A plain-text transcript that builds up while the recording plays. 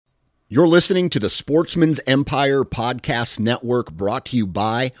You're listening to the Sportsman's Empire Podcast Network, brought to you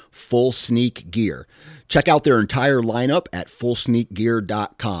by Full Sneak Gear. Check out their entire lineup at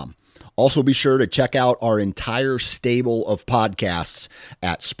fullsneakgear.com. Also be sure to check out our entire stable of podcasts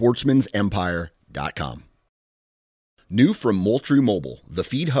at sportsmansempire.com. New from Moultrie Mobile, the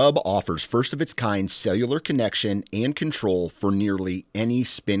Feed Hub offers first-of-its-kind cellular connection and control for nearly any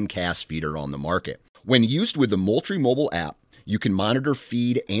spin cast feeder on the market. When used with the Moultrie Mobile app, you can monitor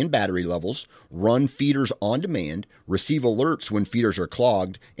feed and battery levels, run feeders on demand, receive alerts when feeders are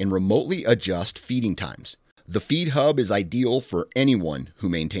clogged, and remotely adjust feeding times. The Feed Hub is ideal for anyone who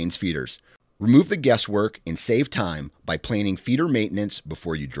maintains feeders. Remove the guesswork and save time by planning feeder maintenance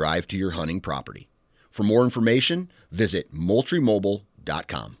before you drive to your hunting property. For more information, visit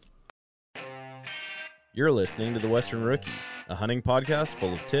moultriemobile.com. You're listening to The Western Rookie, a hunting podcast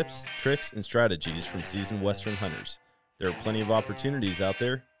full of tips, tricks, and strategies from seasoned Western hunters. There are plenty of opportunities out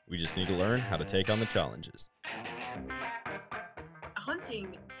there. We just need to learn how to take on the challenges.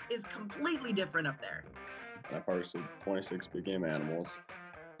 Hunting is completely different up there. I've harvested 26 big game animals.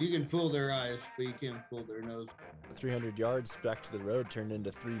 You can fool their eyes, but you can't fool their nose. 300 yards back to the road turned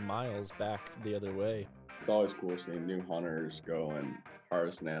into 3 miles back the other way. It's always cool seeing new hunters go and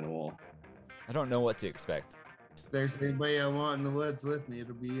harvest an animal. I don't know what to expect. If there's anybody I want in the woods with me,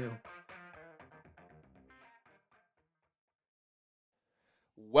 it'll be you.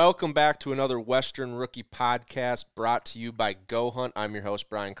 Welcome back to another Western Rookie podcast brought to you by Go Hunt. I'm your host,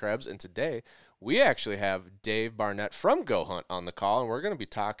 Brian Krebs, and today we actually have Dave Barnett from Go Hunt on the call, and we're going to be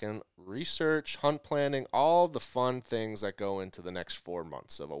talking research, hunt planning, all the fun things that go into the next 4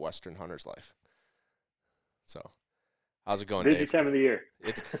 months of a Western hunter's life. So, how's it going, Dave? Busy time of the year.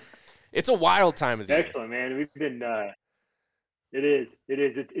 It's a wild time of the year. Excellent, man. We've been it is.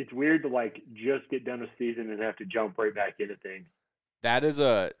 It's weird to just get done with season and have to jump right back into things. That is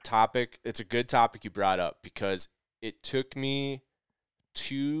a topic. It's a good topic you brought up because it took me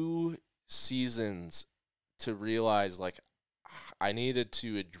 2 seasons to realize I needed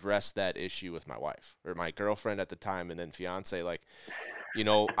to address that issue with my wife or my girlfriend at the time and then fiance. I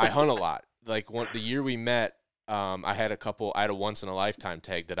hunt a lot. The year we met, I had a once in a lifetime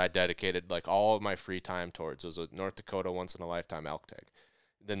tag that I dedicated all of my free time towards. It was a North Dakota once in a lifetime elk tag.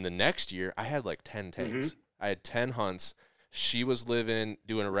 Then the next year I had 10 tags. I had 10 hunts. She was doing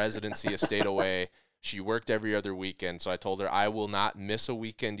a residency a state away. She worked every other weekend. So I told her, I will not miss a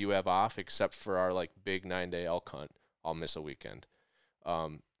weekend you have off except for our big 9-day elk hunt. I'll miss a weekend.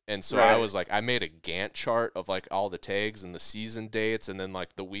 And so right. I made a Gantt chart of all the tags and the season dates. And then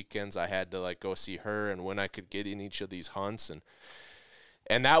the weekends I had to go see her and when I could get in each of these hunts.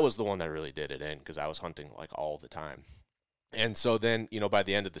 And that was the one that really did it in because I was hunting all the time. And so then, by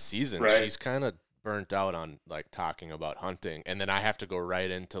the end of the season, right. She's kind of burnt out on talking about hunting, and then I have to go right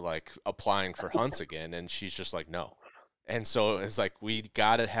into applying for hunts again, and she's just no. And so it's we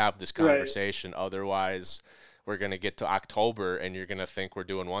gotta have this conversation, right. Otherwise we're gonna get to October and you're gonna think we're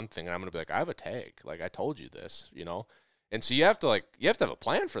doing one thing and I'm gonna be I have a tag, I told you this, and so you have to have a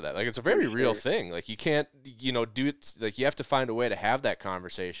plan for that. It's a very real thing. You can't do it. You have to find a way to have that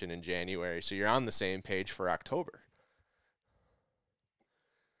conversation in January so you're on the same page for October.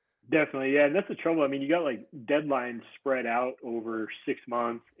 Definitely, yeah, and that's the trouble. I mean, you got deadlines spread out over 6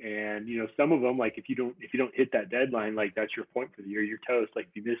 months, and some of them, if you don't hit that deadline, that's your point for the year. You're toast. If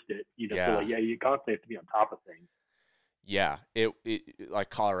you missed it, Yeah. So you constantly have to be on top of things. Yeah, it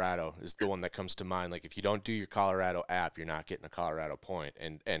Colorado is the one that comes to mind. If you don't do your Colorado app, you're not getting a Colorado point,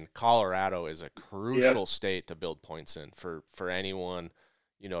 and Colorado is a crucial state to build points in for anyone.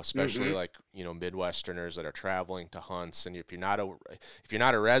 Especially Midwesterners that are traveling to hunts, and if you're not a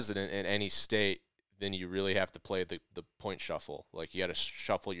resident in any state, then you really have to play the point shuffle. You got to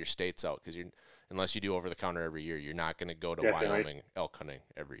shuffle your states out because unless you do over the counter every year, you're not going to go to Wyoming elk hunting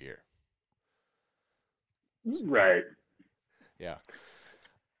every year. Right. Yeah.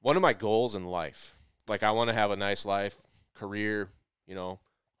 One of my goals in life, I want to have a nice life, career,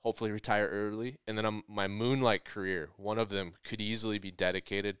 hopefully retire early. And then my moonlight career, one of them could easily be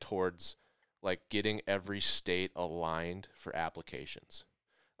dedicated towards getting every state aligned for applications.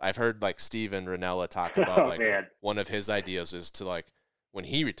 I've heard Steven Ranella talk about one of his ideas is to when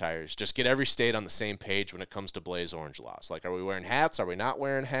he retires, just get every state on the same page when it comes to blaze orange laws. Are we wearing hats? Are we not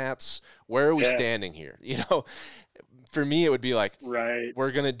wearing hats? Where are we standing here? For me, it would be right.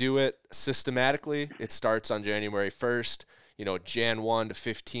 We're going to do it systematically. It starts on January 1st. Jan 1 to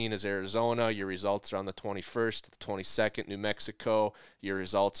 15 is Arizona. Your results are on the 21st to the 22nd, New Mexico. Your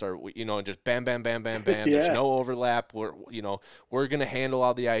results are, just bam, bam, bam, bam, bam. Yeah. There's no overlap. We're going to handle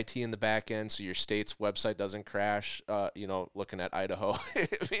all the IT in the back end so your state's website doesn't crash, looking at Idaho. I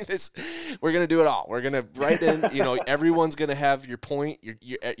mean, we're going to do it all. We're going to write in, everyone's going to have your point.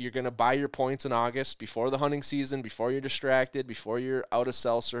 You're going to buy your points in August before the hunting season, before you're distracted, before you're out of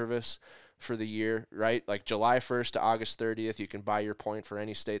cell service for the year, right? Like July 1st to August 30th, you can buy your point for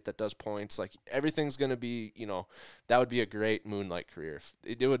any state that does points. Like everything's going to be, that would be a great moonlight career.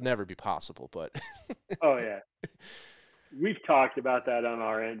 It would never be possible, but. Oh yeah. We've talked about that on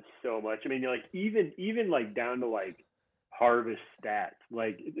our end so much. I mean, like even like down to like harvest stats,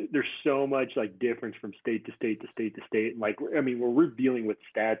 like there's so much like difference from state to state to state to state. And like, I mean, we're dealing with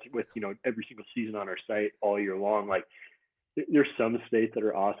stats with, every single season on our site all year long. Like, there's some states that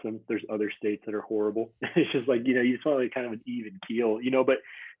are awesome. There's other states that are horrible. It's just like, you just want like kind of an even keel, but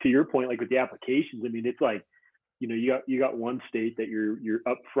to your point, like with the applications, I mean, it's like, you got one state that you're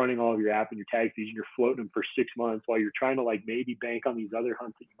up fronting all of your app and your tag fees and you're floating them for 6 months while you're trying to like maybe bank on these other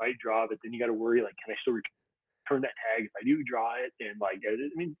hunts that you might draw, but then you got to worry, like, can I still return that tag if I do draw it? And like, I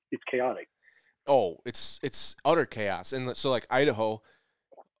mean, it's chaotic. Oh, it's utter chaos. And so like Idaho,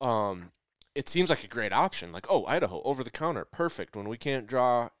 it seems like a great option. Like, oh, Idaho, over-the-counter, perfect. When we can't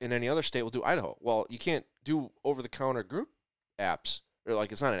draw in any other state, we'll do Idaho. Well, you can't do over-the-counter group apps. Or,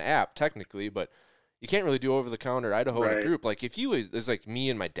 like, it's not an app, technically, but you can't really do over-the-counter Idaho in a group. Like, if it's like me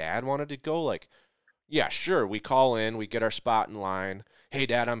and my dad wanted to go, like, yeah, sure, we call in, we get our spot in line. Hey,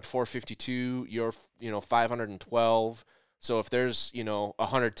 Dad, I'm 452, you're, 512. So if there's,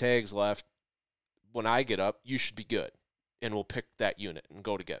 100 tags left, when I get up, you should be good. And we'll pick that unit and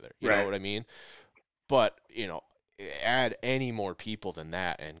go together. You know what I mean? But, add any more people than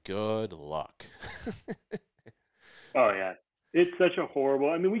that, and good luck. Oh, yeah. It's such a horrible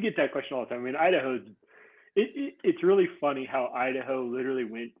 – I mean, we get that question all the time. I mean, Idaho's – it's really funny how Idaho literally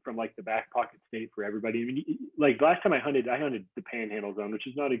went from, like, the back pocket state for everybody. I mean, like, last time I hunted the Panhandle Zone, which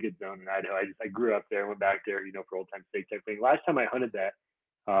is not a good zone in Idaho. I grew up there, went back there, for old-time state type thing. Last time I hunted that,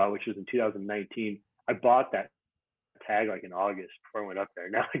 which was in 2019, I bought that tag like in August before I went up there.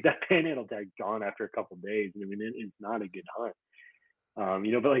 Now like that Panhandle tag's gone after a couple of days. I mean, it's not a good hunt.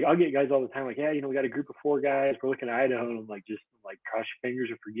 But like I'll get guys all the time like, yeah, we got a group of 4 guys. We're looking at Idaho, and I'm like, just like cross your fingers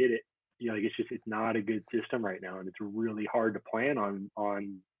and forget it. Like it's not a good system right now, and it's really hard to plan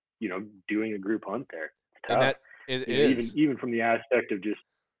on doing a group hunt there. It's tough. And that it is even from the aspect of just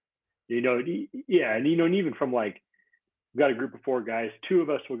and even from like, we've got a group of 4 guys. 2 of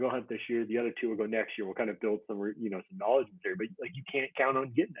us will go hunt this year. The other 2 will go next year. We'll kind of build some, some knowledge there. But like, you can't count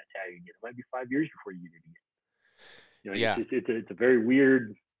on getting that tag again. It might be 5 years before you get it again. It's a very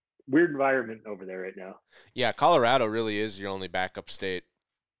weird environment over there right now. Yeah, Colorado really is your only backup state,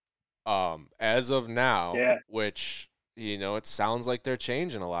 as of now. Yeah. Which it sounds like they're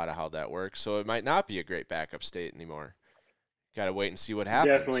changing a lot of how that works. So it might not be a great backup state anymore. Got to wait and see what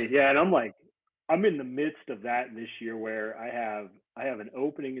happens. Definitely, yeah. And I'm in the midst of that this year where I have an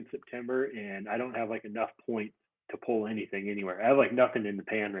opening in September and I don't have like enough points to pull anything anywhere. I have like nothing in the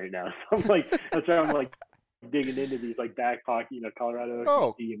pan right now. So I'm like, that's why I'm like digging into these like back pocket, Colorado.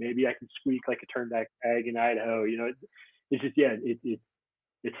 Oh. Maybe I can squeak like a turn back tag in Idaho. It's just,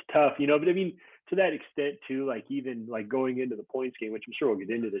 it's tough, but I mean, to that extent too, like even like going into the points game, which I'm sure we'll get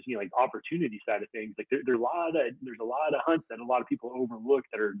into this, like opportunity side of things, like there's a lot of hunts that a lot of people overlook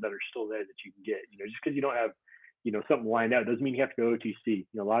that are still there that you can get, just because you don't have, something lined out doesn't mean you have to go OTC.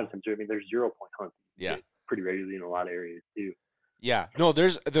 A lot of times, I mean, there's 0-point hunts. Yeah. Pretty regularly in a lot of areas too. Yeah. No,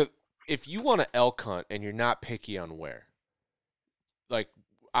 if you want to elk hunt and you're not picky on where, like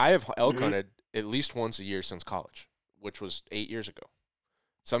I have elk hunted at least once a year since college, which was 8 years ago.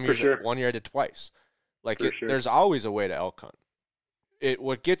 Some years, sure. 1 year I did twice. Like Sure. there's always a way to elk hunt.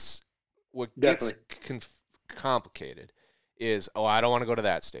 What gets complicated is, I don't want to go to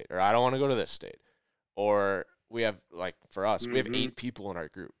that state, or I don't want to go to this state, or we have like for us, we have 8 people in our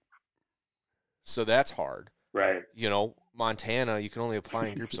group, so that's hard. Right. Montana, you can only apply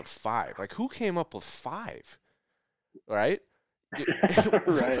in groups of 5. Like who came up with 5? Right.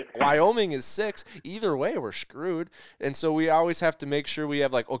 Right. Wyoming is 6. Either way, we're screwed. And so we always have to make sure we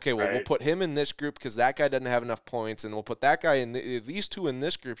have like, okay, well, we'll put him in this group because that guy doesn't have enough points, and we'll put that guy in these 2 in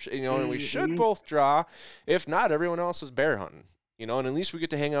this group. And we should both draw. If not, everyone else is bear hunting. And at least we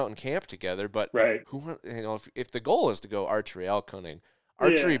get to hang out and camp together. But if the goal is to go archery elk hunting,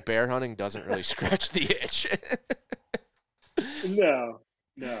 bear hunting doesn't really scratch the itch.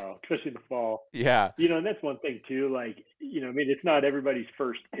 No, especially in the fall. Yeah. And that's one thing too. Like, I mean, it's not everybody's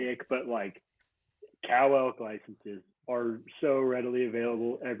first pick, but like cow elk licenses are so readily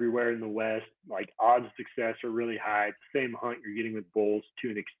available everywhere in the West. Like odds of success are really high. It's the same hunt you're getting with bulls to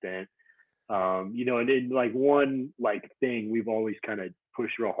an extent. You know, and then like one like thing we've always kind of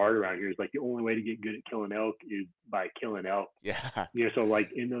pushed real hard around here is like the only way to get good at killing elk is by killing elk. Yeah. You know, so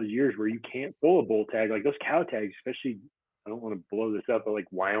like in those years where you can't pull a bull tag, like those cow tags, especially, I don't want to blow this up, but like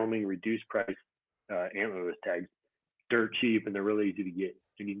Wyoming reduced price antlerless tags, dirt cheap, and they're really easy to get.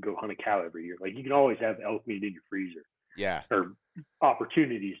 And you can go hunt a cow every year. Like you can always have elk meat in your freezer. Yeah. Or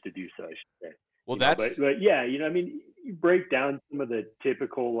opportunities to do so, I should say. Well, but yeah, you know, I mean, you break down some of the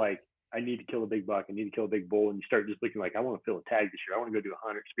typical, like, I need to kill a big buck, I need to kill a big bull, and you start just looking like, I want to fill a tag this year, I want to go do a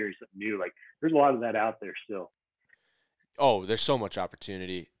hunt, experience something new. Like, there's a lot of that out there still. Oh, there's so much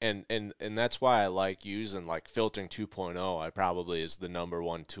opportunity, and that's why I like using like Filtering 2.0. I probably is the number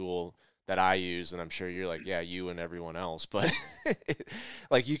one tool that I use, and I'm sure you're like, yeah, you and everyone else, but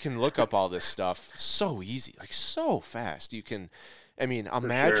like you can look up all this stuff so easy, like so fast. You can, I mean,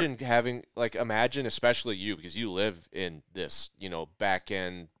 imagine imagine especially you, because you live in this, you know, back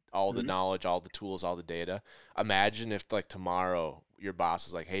end, all the knowledge, all the tools, all the data. Imagine if like tomorrow your boss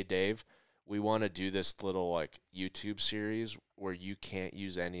is like, hey, Dave, we want to do this little like YouTube series where you can't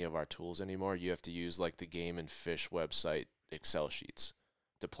use any of our tools anymore. You have to use like the Game and Fish website Excel sheets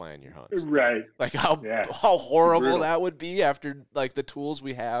to plan your hunts. Right. Like how horrible that would be after like the tools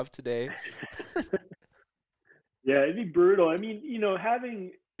we have today. Yeah, it'd be brutal. I mean, you know,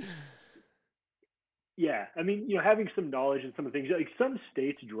 having some knowledge and some of the things, like some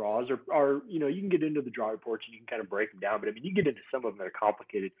states' draws are, you know, you can get into the draw reports and you can kind of break them down, but I mean, you get into some of them that are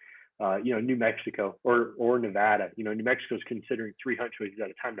complicated. You know, New Mexico or Nevada. You know, New Mexico's considering 3 hunt choices at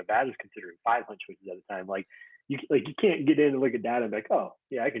a time. Nevada's considering 5 hunt choices at a time. Like you can't get in and look at data and be like, oh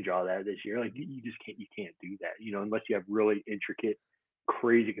yeah, I can draw that this year. Like you just can't do that. You know, unless you have really intricate,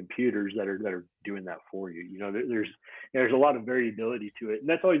 crazy computers that are doing that for you. You know, there's a lot of variability to it, and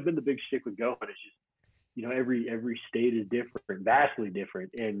that's always been the big stick with Go Hunt. It's just, you know, every state is different, vastly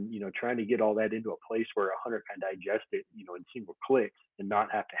different, and you know, trying to get all that into a place where a hunter can digest it, you know, in single clicks and not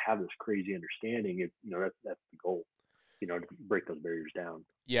have to have this crazy understanding. Is, you know, that's the goal, you know, to break those barriers down.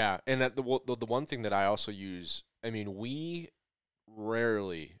 Yeah, and the one thing that I also use, I mean, we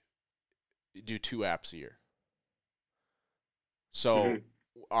rarely do 2 apps a year. So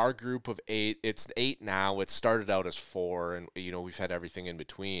our group of 8, it's 8 now. It started out as 4, and you know, we've had everything in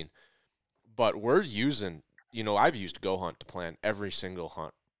between. But we're using, you know, I've used Go Hunt to plan every single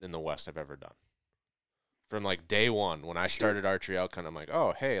hunt in the West I've ever done. From like day one, when I started archery elk hunt, I'm like,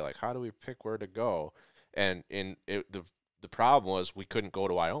 oh, hey, like how do we pick where to go? And the problem was we couldn't go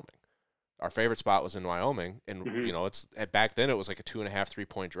to Wyoming. Our favorite spot was in Wyoming, and you know, it's back then it was like a 2.5,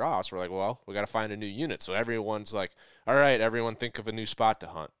 3-point draw. So we're like, well, we got to find a new unit. So everyone's like, all right, everyone think of a new spot to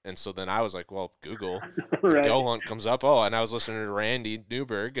hunt. And so then I was like, well, Google Right. Go Hunt comes up. Oh, and I was listening to Randy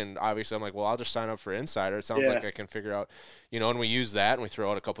Newberg, and obviously I'm like, well, I'll just sign up for Insider. It sounds like I can figure out, you know, and we use that, and we throw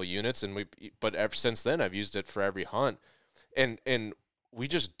out a couple units, and but ever since then I've used it for every hunt, and we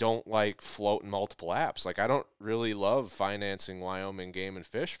just don't like floating multiple apps. Like I don't really love financing Wyoming Game and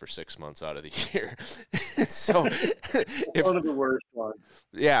Fish for 6 months out of the year. So one of the worst ones.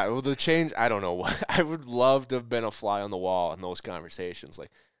 Yeah, well, the change, I don't know what. I would love to have been a fly on the wall in those conversations.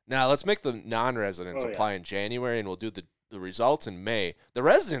 Like, now let's make the non-residents apply in January, and we'll do the results in May. The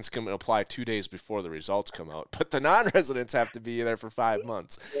residents can apply 2 days before the results come out, but the non-residents have to be there for 5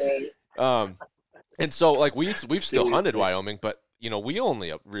 months. And so like we've still hunted Wyoming, but you know, we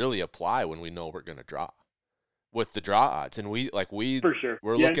only really apply when we know we're going to draw with the draw odds. And For sure.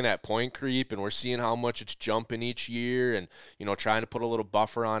 we're looking at point creep, and we're seeing how much it's jumping each year, and, you know, trying to put a little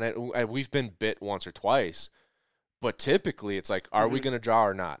buffer on it. We've been bit once or twice, but typically it's like, are we going to draw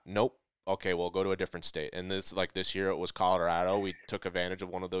or not? Nope. Okay, we'll go to a different state. And this year it was Colorado. We took advantage of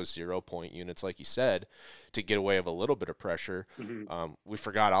one of those 0-point units, like you said, to get away with a little bit of pressure. We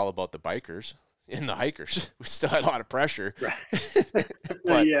forgot all about the bikers and the hikers. We still had a lot of pressure.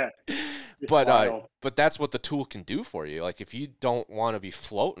 Right. But that's what the tool can do for you. Like if you don't want to be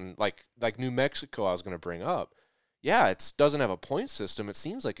floating, like New Mexico I was going to bring up, yeah, it doesn't have a point system. It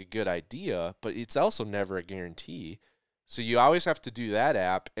seems like a good idea, but it's also never a guarantee. So you always have to do that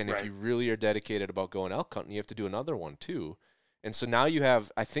app, and if you really are dedicated about going elk hunting, you have to do another one too. And so now you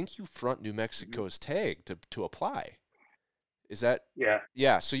have, I think you front New Mexico's tag to apply. Is that?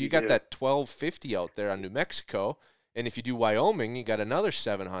 Yeah. So you got that $1,250 out there on New Mexico, and if you do Wyoming, you got another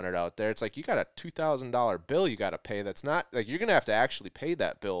 $700 out there. It's like you got a $2,000 bill you got to pay. That's not like you're gonna have to actually pay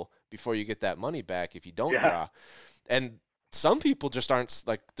that bill before you get that money back if you don't draw. And some people just aren't,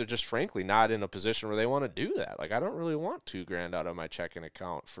 like, they're just frankly not in a position where they want to do that. Like, I don't really want $2,000 out of my checking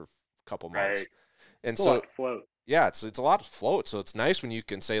account for a couple months. And so, Yeah, it's a lot of float, so it's nice when you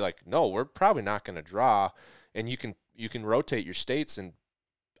can say like, no, we're probably not going to draw, and you can rotate your states, and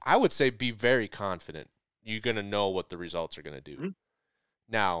I would say be very confident you're going to know what the results are going to do. Mm-hmm.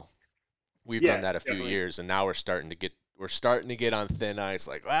 Now, we've done that a few years, and now we're starting to get on thin ice.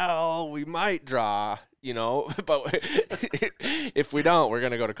 Like, well, we might draw, but if we don't, we're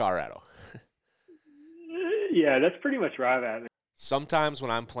going to go to Colorado. Yeah, that's pretty much right at it. Sometimes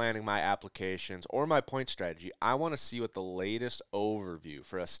when I'm planning my applications or my point strategy, I want to see what the latest overview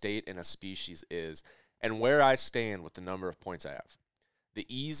for a state and a species is and where I stand with the number of points I have. The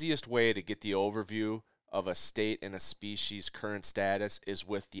easiest way to get the overview of a state and a species' current status is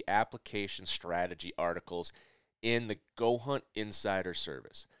with the application strategy articles in the Go Hunt Insider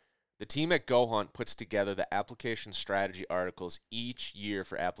Service. The team at Go Hunt puts together the application strategy articles each year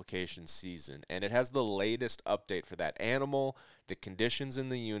for application season, and it has the latest update for that animal, the conditions in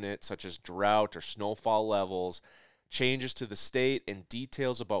the unit, such as drought or snowfall levels, changes to the state, and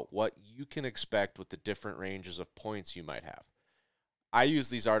details about what you can expect with the different ranges of points you might have. I use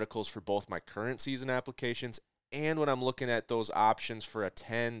these articles for both my current season applications and when I'm looking at those options for a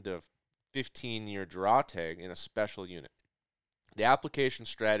 10 to 15-year draw tag in a special unit. The application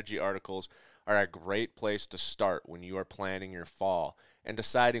strategy articles are a great place to start when you are planning your fall and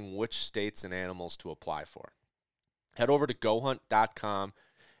deciding which states and animals to apply for. Head over to GoHunt.com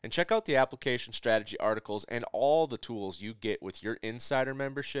and check out the application strategy articles and all the tools you get with your Insider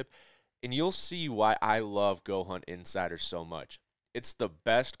membership, and you'll see why I love Go Hunt Insider so much. It's the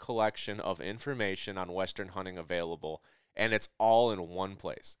best collection of information on Western hunting available, and it's all in one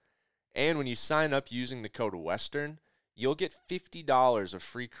place. And when you sign up using the code WESTERN, you'll get $50 of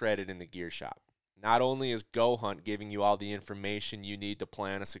free credit in the gear shop. Not only is Go Hunt giving you all the information you need to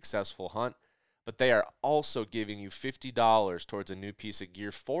plan a successful hunt, but they are also giving you $50 towards a new piece of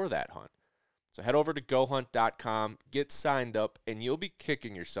gear for that hunt. So head over to GoHunt.com, get signed up, and you'll be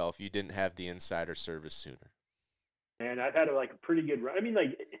kicking yourself you didn't have the Insider Service sooner. And I've had a pretty good run. I mean,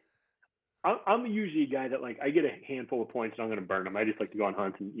 I'm usually a guy that I get a handful of points and I'm going to burn them. I just like to go on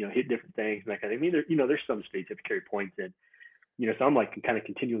hunts and hit different things and that kind of thing. I mean, there's some states that have to carry points in, so I'm kind of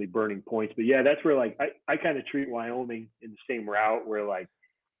continually burning points. But yeah, that's where I kind of treat Wyoming in the same route where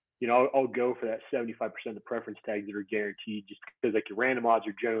I'll go for that 75% of the preference tags that are guaranteed just because your random odds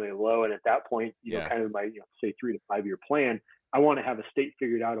are generally low. And at that point, kind of my say 3 to 5 year plan, I want to have a state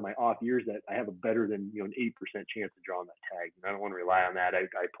figured out in my off years that I have a better than an 8% chance of drawing that tag. And I don't want to rely on that. I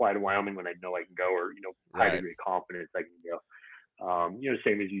apply to Wyoming when I know I can go, or high degree of confidence I can go.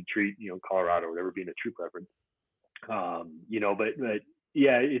 Same as you treat Colorado or whatever being a true preference. But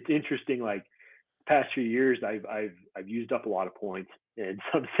yeah, it's interesting. Past few years, I've used up a lot of points, and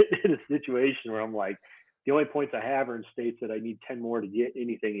so I'm sitting in a situation where I'm like, the only points I have are in states that I need 10 more to get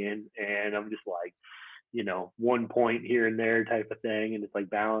anything in, and I'm just 1 point here and there type of thing, and it's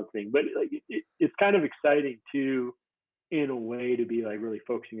balancing. But it's kind of exciting too, in a way, to be really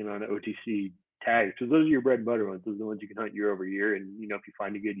focusing in on the OTC tags, because those are your bread and butter ones. Those are the ones you can hunt year over year, and if you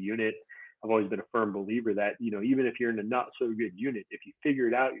find a good unit, I've always been a firm believer that even if you're in a not so good unit, if you figure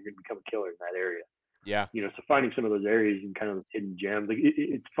it out, you're going to become a killer in that area. Yeah. So finding some of those areas and kind of hidden gems,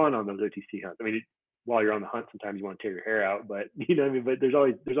 it's fun on those OTC hunts. I mean, while you're on the hunt, sometimes you want to tear your hair out, but but there's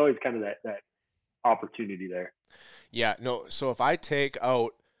always kind of that opportunity there. Yeah, no. So if I take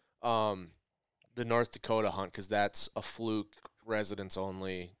out the North Dakota hunt, because that's a fluke, residents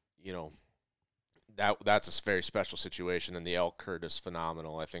only, that's a very special situation, and the elk herd is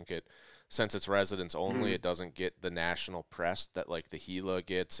phenomenal. I think since it's residents only, it doesn't get the national press that the Gila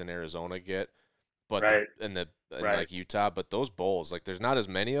gets and Arizona get, but Utah. But those bulls, there's not as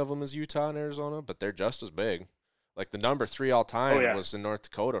many of them as Utah and Arizona, but they're just as big. The number 3 all time was in North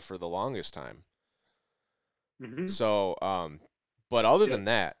Dakota for the longest time. Mm-hmm. So, but other than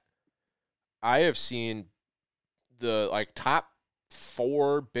that, I have seen the top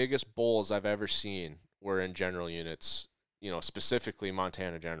 4 biggest bulls I've ever seen were in general units, specifically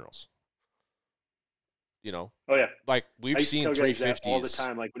Montana Generals. Oh yeah. We've seen 350s all the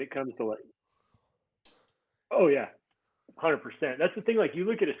time. When it comes to oh yeah, 100%. That's the thing. You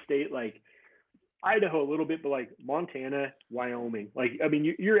look at a state like Idaho a little bit, but Montana, Wyoming, I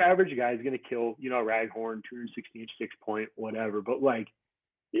mean, your average guy is going to kill, a raghorn, 260-inch 6-point, whatever. But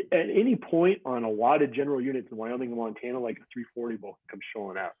at any point on a lot of general units in Wyoming and Montana, a 340 bull comes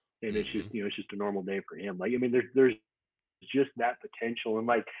showing out, and it's just, it's just a normal day for him. I mean, there's just that potential, and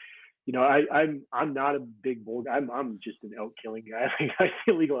I'm not a big bull guy. I'm just an elk killing guy. I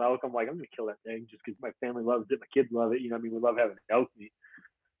see illegal elk, I'm going to kill that thing just because my family loves it, my kids love it. I mean, we love having elk meat.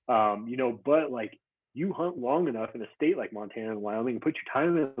 But you hunt long enough in a state like Montana and Wyoming and put your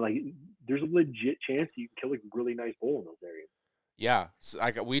time in, there's a legit chance you can kill a really nice bull in those areas. Yeah, so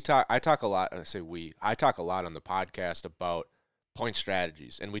I talk a lot. I talk a lot on the podcast about point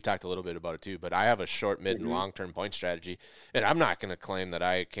strategies, and we talked a little bit about it too. But I have a short, mid, and long-term point strategy, and I'm not going to claim that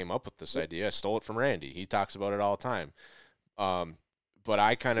I came up with this idea. I stole it from Randy. He talks about it all the time. But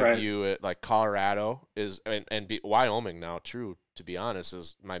I kind of view it like Colorado is, and Wyoming now. True, to be honest,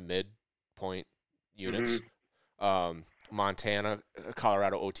 is my mid-point units. Montana,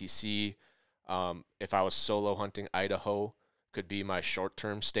 Colorado OTC. If I was solo hunting, Idaho could be my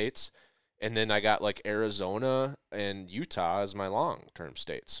short-term states. And then I got like Arizona and Utah as my long-term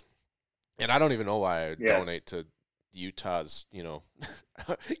states. And I don't even know why I donate to Utah's,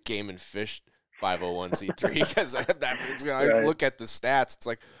 Game and Fish 501c3 because I look at the stats. It's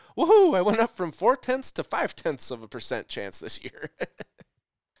like, woohoo, I went up from 0.4 to 0.5% chance this year.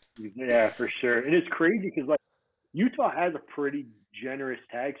 Yeah, for sure. And it's crazy because, like, Utah has a pretty generous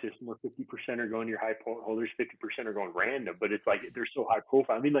tag system where 50% are going to your high point holders, 50% are going random, but it's like they're so high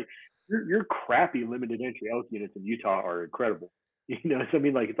profile. I mean, like, your crappy limited entry elk units in Utah are incredible. So I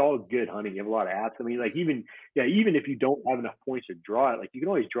mean, like, it's all good hunting. You have a lot of apps. I mean, like, even if you don't have enough points to draw it, like, you can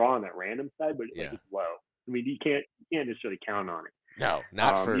always draw on that random side, but like, it's low. I mean, you can't necessarily count on it. No,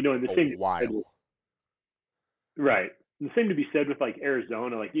 not for and the same while. Right. And the same to be said with like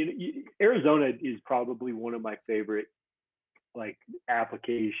Arizona. Like, Arizona is probably one of my favorite like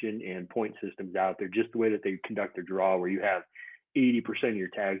application and point systems out there. Just the way that they conduct their draw, where you have 80% of your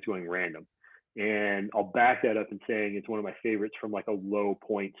tags going random. And I'll back that up in saying it's one of my favorites from like a low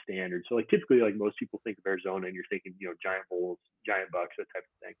point standard. So like typically, like, most people think of Arizona and you're thinking, giant bulls, giant bucks, that type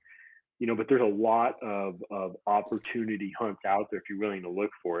of thing. But there's a lot of opportunity hunts out there if you're willing to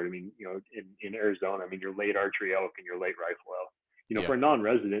look for it. I mean, in Arizona, I mean, your late archery elk and your late rifle elk. For a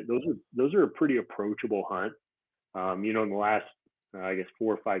non-resident, those are a pretty approachable hunt. In the last, I guess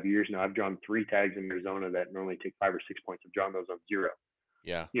 4 or 5 years now, I've drawn 3 tags in Arizona that normally take 5 or 6 points. I've drawn those on 0.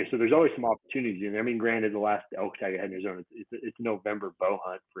 Yeah. So there's always some opportunities in there. I mean, granted, the last elk tag I had in Arizona, it's a November bow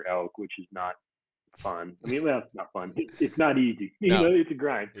hunt for elk, which is not fun. I mean, well, it's not fun. It's not easy. It's a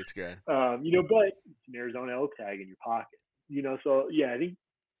grind. It's good. But it's an Arizona elk tag in your pocket. So yeah, I think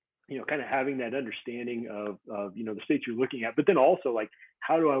kind of having that understanding of the states you're looking at, but then also like,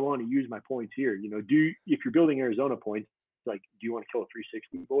 how do I want to use my points here? If you're building Arizona points, like, do you want to kill a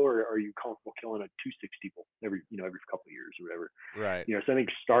 360 bull, or are you comfortable killing a 260 bull every couple of years or whatever? Right. So I think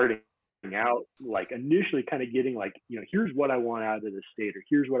starting out, like, initially kind of getting like, here's what I want out of the state, or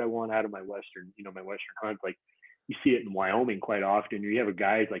here's what I want out of my Western hunts. Like, you see it in Wyoming quite often. You have a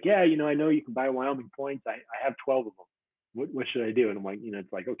guy who's like, yeah, I know you can buy Wyoming points. I have 12 of them. What should I do? And I'm like,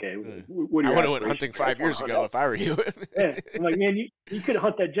 it's like, okay, what do you I would have went hunting 5 years ago if I were you. Yeah. I'm like, man, you could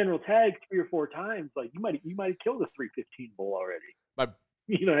hunt that general tag 3 or 4 times. Like, you might have killed a 315 bull already.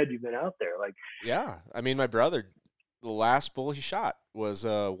 Had you been out there. Like, yeah. I mean, my brother, the last bull he shot was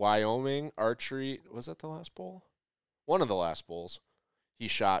Wyoming archery. Was that the last bull? One of the last bulls he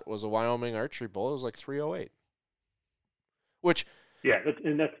shot was a Wyoming archery bull. It was like 308. Which,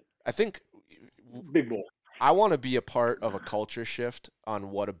 that's I think big bull. I want to be a part of a culture shift on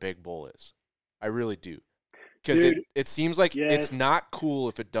what a big bull is. I really do. Because it seems like it's not cool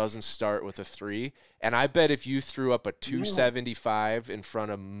if it doesn't start with a 3. And I bet if you threw up a 275 in front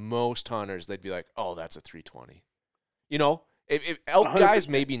of most hunters, they'd be like, oh, that's a 320. If elk guys,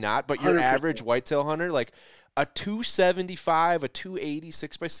 maybe not, but your 100%. Average whitetail hunter, like a 275, a 280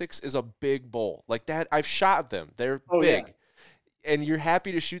 6x6 is a big bull. Like that, I've shot them. They're big. Yeah. And you're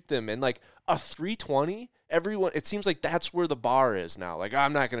happy to shoot them. And like a 320, everyone, it seems like that's where the bar is now. Like,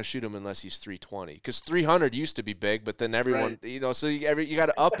 I'm not going to shoot him unless he's 320, because 300 used to be big, but then everyone, so you got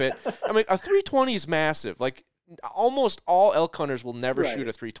to up it. I mean, a 320 is massive. Like, almost all elk hunters will never shoot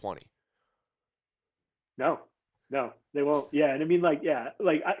a 320. No, they won't. Yeah, and I mean, like,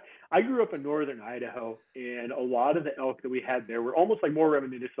 I grew up in northern Idaho, and a lot of the elk that we had there were almost like more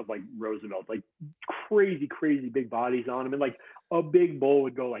reminiscent of like Roosevelt, like crazy big bodies on them. And like a big bull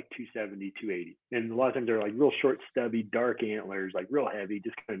would go like 270, 280. And a lot of times they're like real short, stubby, dark antlers, like real heavy,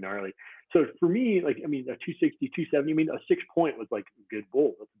 just kind of gnarly. So for me, like, I mean, a 260, 270, I mean, a 6-point was like a good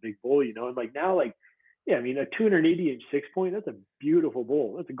bull. That's a big bull, And like now, like, yeah, I mean, a 280-inch 6-point, that's a beautiful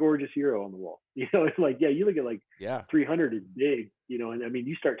bull. That's a gorgeous hero on the wall. It's like, yeah, you look at like 300 is big, and I mean,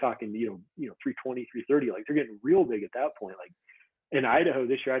 you start talking, 320, 330, like they're getting real big at that point. Like in Idaho,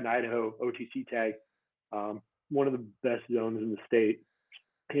 this year I had an Idaho OTC tag, one of the best zones in the state.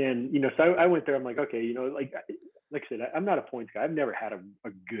 And, so I went there, I'm like, okay, like I said, I'm not a points guy. I've never had a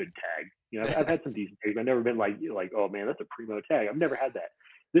good tag. I've had some decent tags. I've never been like, oh man, that's a primo tag. I've never had that.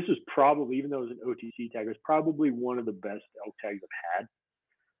 This was probably, even though it was an OTC tag, it was probably one of the best elk tags I've had.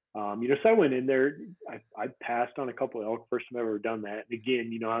 So I went in there. I passed on a couple of elk, first time I've ever done that. And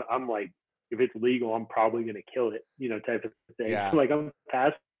again, I'm like, if it's legal, I'm probably going to kill it, type of thing. Yeah. Like I'm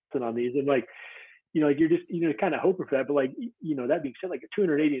passing on these, and like, like you're just, kind of hoping for that. But like, that being said, like a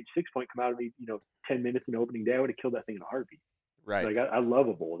 280 and 6-point come out of me, 10 minutes in opening day, I would have killed that thing in a heartbeat. Right. Like I love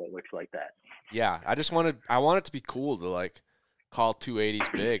a bull that looks like that. Yeah. I want it to be cool to like call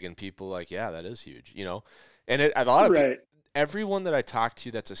 280s big, and people like, yeah, that is huge, and a lot of people, everyone that I talk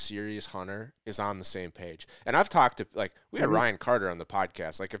to that's a serious hunter is on the same page. And I've talked to, like, we had Ryan Carter on the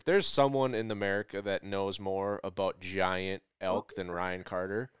podcast. Like, if there's someone in America that knows more about giant elk than Ryan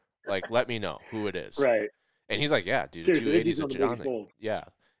Carter, like, let me know who it is. Right. And he's like, yeah, dude, a 280 is a giant. Yeah.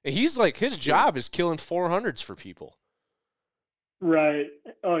 And he's like, his job is killing 400s for people. Right.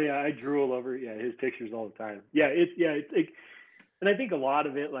 Oh yeah, I drool over his pictures all the time. It's like, and I think a lot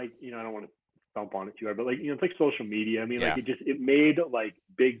of it, like, I don't want to thump on it too hard, but like, it's like social media. I mean, like it made like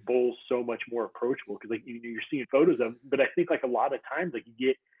big bulls so much more approachable, because like you're seeing photos of them. But I think like a lot of times, like you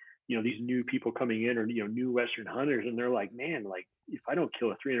get these new people coming in, or new Western hunters, and they're like, man, like if I don't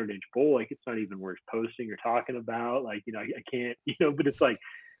kill a 300-inch bull, like it's not even worth posting or talking about. Like I can't, but it's like,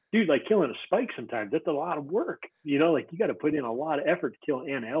 dude, like killing a spike sometimes, that's a lot of work. Like you got to put in a lot of effort to kill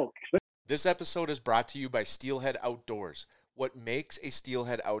an elk. This episode is brought to you by Steelhead Outdoors. What makes a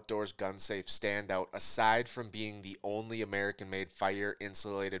Steelhead Outdoors gun safe stand out, aside from being the only American-made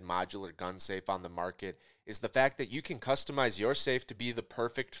fire-insulated modular gun safe on the market, is the fact that you can customize your safe to be the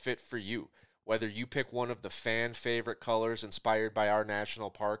perfect fit for you. Whether you pick one of the fan-favorite colors inspired by our national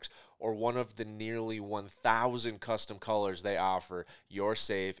parks, or one of the nearly 1,000 custom colors they offer, your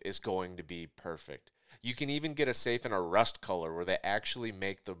safe is going to be perfect. You can even get a safe in a rust color, where they actually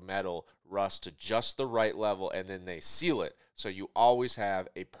make the metal rust to just the right level, and then they seal it, so you always have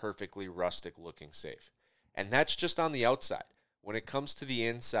a perfectly rustic looking safe. And that's just on the outside. When it comes to the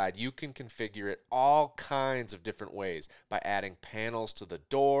inside, you can configure it all kinds of different ways, by adding panels to the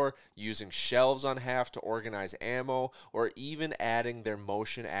door, using shelves on half to organize ammo, or even adding their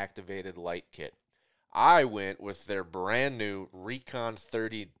motion activated light kit. I went with their brand new Recon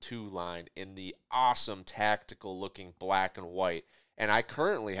 32 line in the awesome tactical looking black and white. And I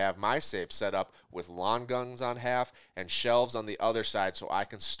currently have my safe set up with lawn guns on half and shelves on the other side, so I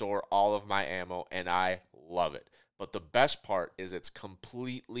can store all of my ammo, and I love it. But the best part is it's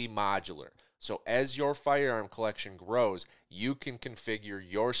completely modular. So as your firearm collection grows, you can configure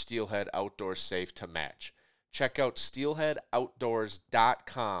your Steelhead Outdoors safe to match. Check out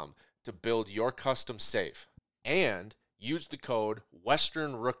steelheadoutdoors.com to build your custom safe, and use the code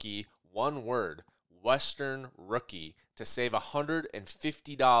WesternRookie, one word, WesternRookie, to save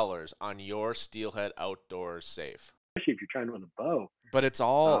 $150 on your Steelhead Outdoors safe. Especially if you're trying to run a bow. But it's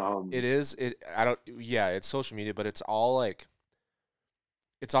all it's social media, but it's all like,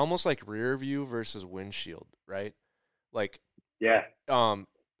 it's almost like rear view versus windshield, right? Like,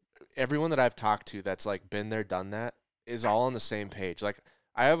 everyone that I've talked to that's like been there, done that, is all on the same page. Like,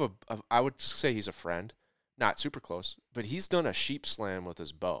 I have I would say he's a friend, not super close, but he's done a sheep slam with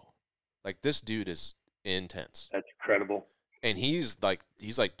his bow. Like, this dude is intense. That's incredible. And he's like,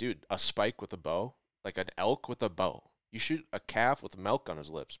 dude, a spike with a bow, like an elk with a bow. You shoot a calf with milk on his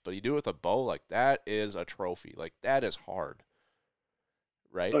lips, but you do it with a bow, like, that is a trophy. Like, that is hard.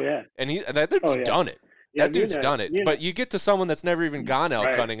 Right? Oh, yeah. And that dude's done it. Yeah, that dude's done it. But you get to someone that's never even gone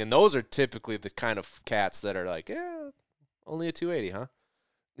elk hunting, and those are typically the kind of cats that are like, only a 280, huh?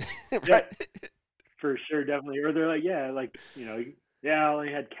 Right. For sure, definitely. Or they're like, I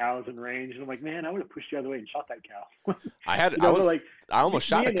only had cows in range, and I'm like, man, I would have pushed you out of the way and shot that cow. I almost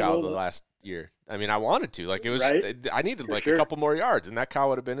shot a cow the last year. I mean, I wanted to. Like, it was, I needed a couple more yards, and that cow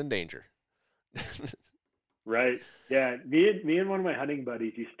would have been in danger. Right. Yeah. Me and one of my hunting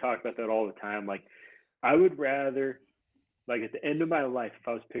buddies used to talk about that all the time. Like, I would rather, like, at the end of my life, if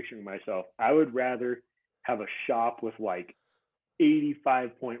I was picturing myself, I would rather have a shop with like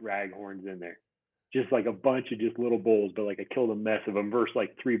 85-point raghorns in there. Just like a bunch of just little bulls, but like I killed a mess of them versus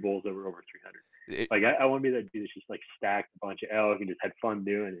like 3 bulls that were over 300. I want to be that dude that's just like stacked a bunch of elk and just had fun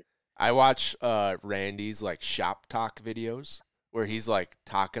doing it. I watch Randy's like shop talk videos where he's like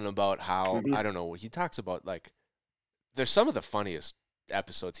talking about how, I don't know, he talks about like, there's some of the funniest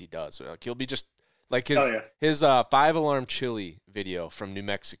episodes he does. Like, he'll be just like his 5-alarm chili video from New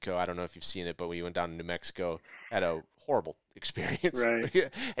Mexico. I don't know if you've seen it, but we went down to New Mexico, had a horrible experience. Right.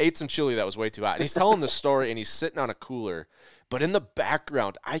 Ate some chili that was way too hot. And he's telling the story, and he's sitting on a cooler, but in the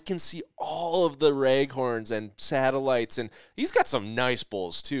background, I can see all of the raghorns and satellites, and he's got some nice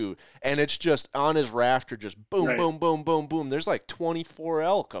bulls too. And it's just on his rafter, just boom, boom, boom, boom, boom. There's like 24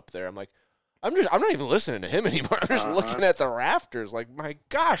 elk up there. I'm like, I'm not even listening to him anymore. I'm just looking at the rafters like, my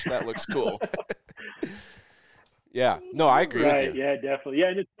gosh, that looks cool. Yeah. No, I agree with you. Yeah, definitely. Yeah,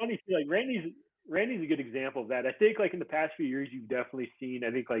 and it's funny too, like Randy's a good example of that. I think like in the past few years you've definitely seen,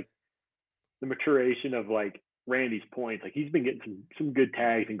 I think like the maturation of like Randy's points. Like he's been getting some good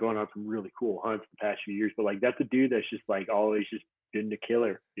tags and going on some really cool hunts the past few years. But like that's a dude that's just like always just been a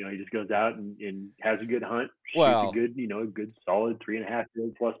killer. You know, he just goes out and has a good hunt, shoots a good, good solid 3.5 year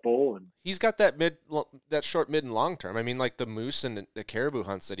plus bull, and he's got that short, mid, and long term. I mean, like the moose and the caribou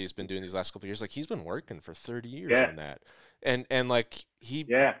hunts that he's been doing these last couple of years. Like he's been working for 30 years on that, and like he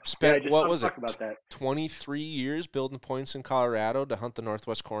spent what was it, 23 years building points in Colorado to hunt the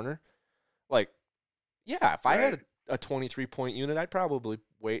Northwest Corner. Like, yeah, if I had a 23-point unit, I'd probably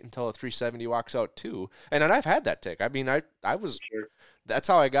wait until a 370 walks out too. And I've had that tick. I mean, I was that's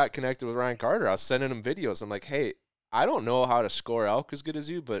how I got connected with Ryan Carter. I was sending him videos. I'm like, hey, I don't know how to score elk as good as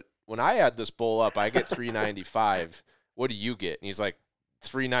you, but when I add this bull up, I get 395. What do you get? And he's like,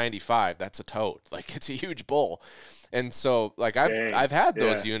 395. That's a tote. Like it's a huge bull. And so like I've had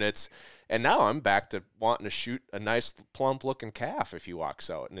those units, and now I'm back to wanting to shoot a nice plump looking calf if he walks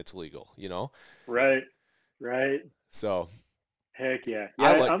out and it's legal, you know? Right. So heck yeah.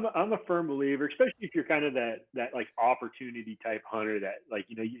 I'm a firm believer, especially if you're kind of that like opportunity type hunter that like,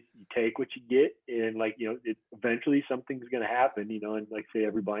 you take what you get, and like, eventually something's going to happen, and like say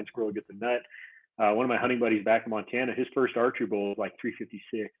every blind squirrel gets a nut. One of my hunting buddies back in Montana, his first archery bull was like 356.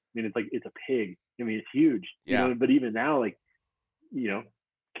 I mean, it's a pig. I mean, it's huge. But even now, like,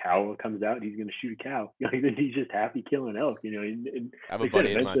 cow comes out and he's going to shoot a cow. Then he's just happy killing elk. And I have a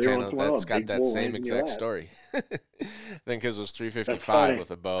buddy in Montana that's got that same exact story. I think his was 355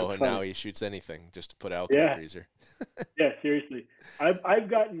 with a bow, and now he shoots anything just to put elk in the freezer. Yeah, seriously. I've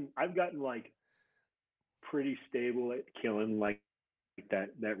gotten like pretty stable at killing like that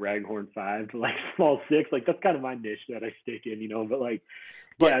Raghorn 5 to like small 6. Like that's kind of my niche that I stick in,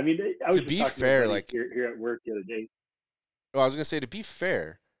 but I mean, I was to be fair, like here at work the other day. Well, I was gonna say, to be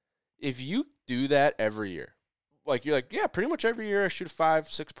fair, if you do that every year, like you're like, yeah, pretty much every year I shoot a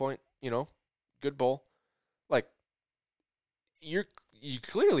 5-6 point, good bull, like you're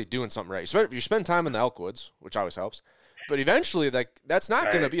clearly doing something right. So if you spend time in the elk woods, which always helps, but eventually, like that's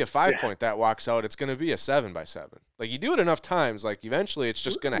not going to be a 5 point that walks out. It's going to be a 7x7. Like you do it enough times, like eventually it's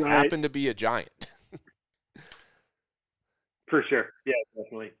just going to happen to be a giant. For sure, yeah,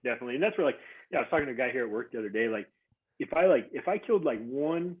 definitely, and that's where I was talking to a guy here at work the other day, like. If I killed like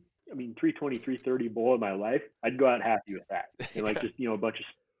one, 320, 330 bull in my life, I'd go out happy with that. And like just, a bunch of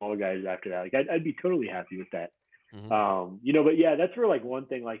small guys after that. Like I'd be totally happy with that. Mm-hmm. But yeah, that's where like one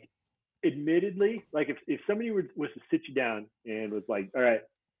thing, like admittedly, like if somebody was to sit you down and was like, all right,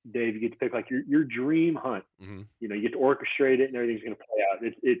 Dave, you get to pick like your dream hunt, mm-hmm. You get to orchestrate it and everything's going to play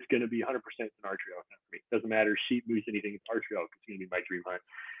out. It's going to be 100% an archery elk hunt for me. It doesn't matter sheep, moose, anything. It's archery elk. It's going to be my dream hunt.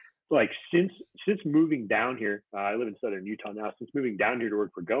 Like since moving down here, I live in southern Utah now. Since moving down here to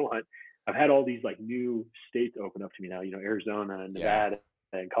work for Go Hunt, I've had all these like new states open up to me now. Arizona and Nevada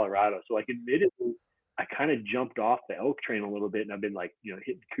and Colorado. So like admittedly, I kind of jumped off the elk train a little bit, and I've been like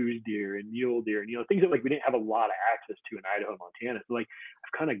hitting coos deer and mule deer and things that like we didn't have a lot of access to in Idaho and Montana. So like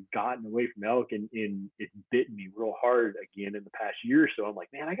I've kind of gotten away from elk, and it's bitten me real hard again in the past year or so. I'm like,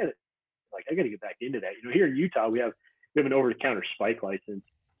 man, I gotta get back into that. Here in Utah, we have an over-the-counter spike license,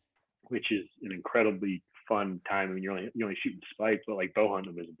 which is an incredibly fun time. I mean, you're only shooting spikes, but like bow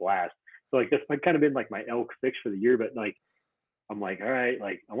hunting was a blast. So like that's kind of been like my elk fix for the year. But like I'm like, all right,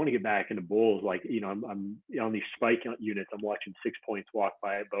 like I want to get back into bulls. Like I'm on these spike units. I'm watching 6 points walk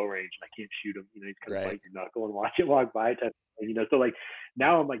by at bow range, and I can't shoot them. He's kind of bite your knuckle and watch it walk by. Type of thing, So like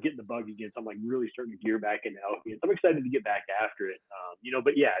now I'm like getting the bug again. So I'm like really starting to gear back into elk again. So I'm excited to get back after it.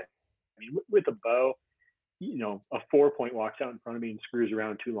 But yeah, I mean with a bow. A 4 point walks out in front of me and screws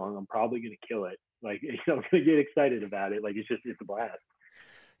around too long, I'm probably going to kill it. Like, I'm going to get excited about it. Like, it's a blast.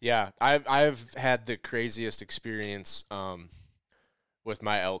 Yeah. I've had the craziest experience, with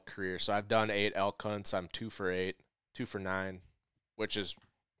my elk career. So I've done 8 elk hunts. I'm 2 for 8, 2 for 9, which is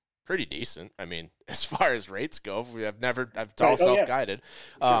pretty decent. I mean, as far as rates go, it's all self-guided.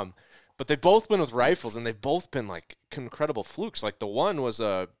 Sure. But they've both been with rifles, and they've both been like incredible flukes. Like the one was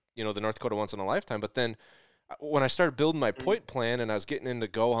the North Dakota once in a lifetime, but then when I started building my point plan and I was getting into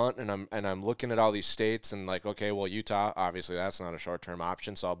Go Hunt and I'm looking at all these states and like, okay, well, Utah, obviously that's not a short-term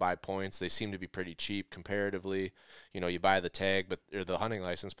option. So I'll buy points. They seem to be pretty cheap comparatively. You buy the tag, or the hunting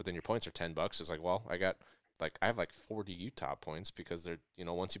license, but then your points are $10. It's like, well, I have like 40 Utah points because they're,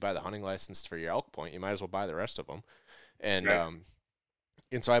 once you buy the hunting license for your elk point, you might as well buy the rest of them. And,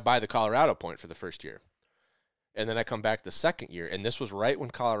 and so I buy the Colorado point for the first year. And then I come back the second year, and this was right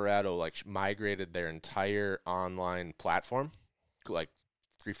when Colorado like migrated their entire online platform, like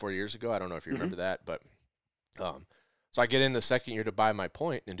 3-4 years ago. I don't know if you remember that, but so I get in the second year to buy my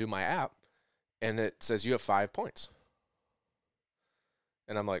point and do my app, and it says you have 5 points.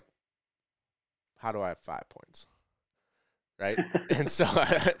 And I'm like, how do I have 5 points? Right? And so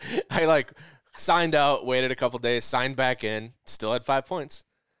I like signed out, waited a couple days, signed back in, still had 5 points.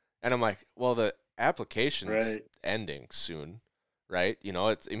 And I'm like, well, the application's ending soon, right? You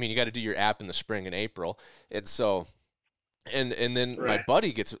know, you got to do your app in the spring and April. And so, and then my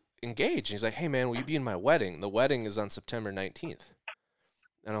buddy gets engaged. And he's like, hey, man, will you be in my wedding? The wedding is on September 19th.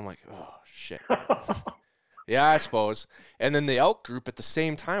 And I'm like, oh, shit. Yeah, I suppose. And then the elk group at the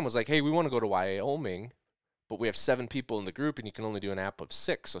same time was like, hey, we want to go to Wyoming, but we have 7 people in the group, and you can only do an app of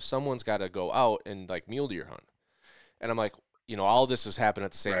 6. So someone's got to go out and, like, mule deer hunt. And I'm like, you know, all this has happened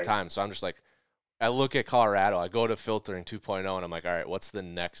at the same time. So I'm just like, I look at Colorado, I go to filtering 2.0, and I'm like, all right, what's the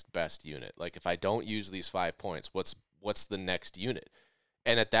next best unit? Like, if I don't use these 5 points, what's the next unit?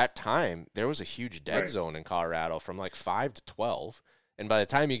 And at that time, there was a huge dead zone in Colorado from, like, 5 to 12. And by the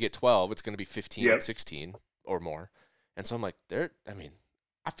time you get 12, it's going to be 15, 16 or more. And so I'm like,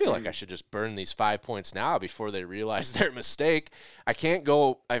 I feel like I should just burn these 5 points now before they realize their mistake. I can't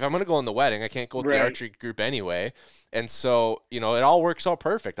go, if I'm going to go in the wedding, I can't go with the archery group anyway. And so, you know, it all works out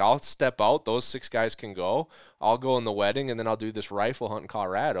perfect. I'll step out. Those 6 guys can go. I'll go in the wedding, and then I'll do this rifle hunt in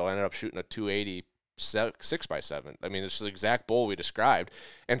Colorado. I ended up shooting a 280 6x7. I mean, it's the exact bull we described.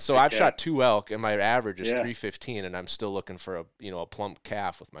 And so I've shot 2 elk, and my average is 315, and I'm still looking for a plump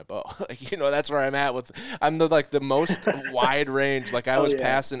calf with my bow. Like, you know, that's where I'm at with. I'm the most wide range. Like, I was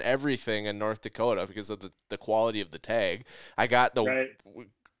passing everything in North Dakota because of the quality of the tag. I got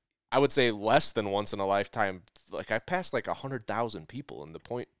I would say less than once in a lifetime. Like, I passed like 100,000 people in the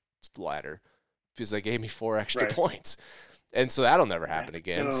point ladder because they gave me 4 extra points. And so that'll never happen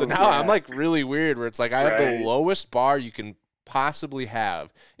again. So now I'm like really weird where it's like I have the lowest bar you can possibly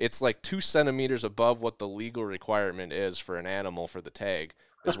have. It's like 2 centimeters above what the legal requirement is for an animal for the tag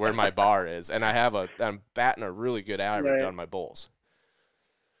is where my bar is. And I'm batting a really good average on my bulls.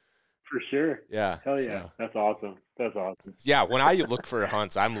 For sure. Yeah. Hell yeah. So. That's awesome. That's awesome. Yeah. When I look for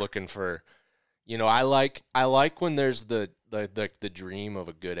hunts, I'm looking for, you know, I like when there's the dream of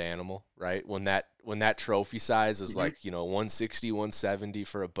a good animal, right? When that trophy size is like, you know, 160, 170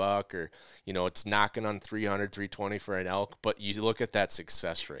 for a buck, or, you know, it's knocking on 300, 320 for an elk, but you look at that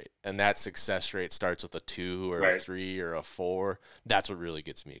success rate, and that success rate starts with a 2 or a 3 or a 4. That's what really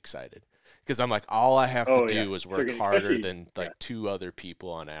gets me excited. Because I'm like, all I have to do is work harder than like 2 other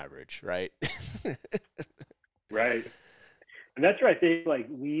people on average, right? Right. And that's where I think like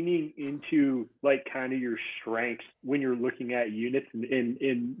leaning into like kind of your strengths when you're looking at units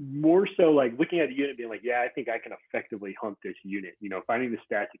and more so like looking at the unit being like, yeah, I think I can effectively hunt this unit, you know, finding the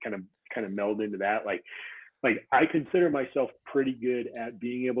stats to kind of meld into that. Like I consider myself pretty good at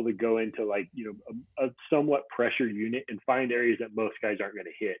being able to go into like, you know, a somewhat pressured unit and find areas that most guys aren't going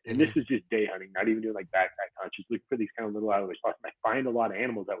to hit. And this is just day hunting, not even doing like backpack hunts, just look for these kind of little out of the way spots. And I find a lot of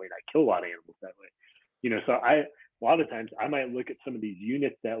animals that way, and I kill a lot of animals that way, you know. So a lot of times I might look at some of these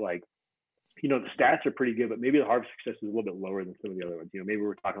units that like, you know, the stats are pretty good, but maybe the harvest success is a little bit lower than some of the other ones. You know, maybe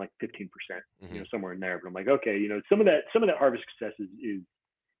we're talking like 15%, you know, somewhere in there. But I'm like, okay, you know, some of that harvest success is you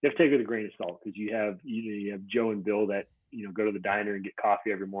have to take it with a grain of salt, because you have Joe and Bill that, you know, go to the diner and get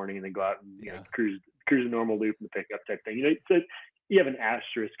coffee every morning and then go out and you know, cruise a normal loop in the pickup type thing. You know, so you have an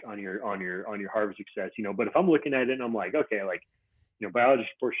asterisk on your harvest success, you know. But if I'm looking at it and I'm like, okay, like, you know, biology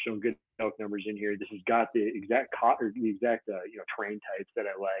reports showing good elk numbers in here. This has got the exact you know, train types that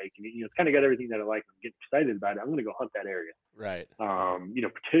I like, and you know, it's kind of got everything that I like. I'm getting excited about it. I'm going to go hunt that area. Right. You know,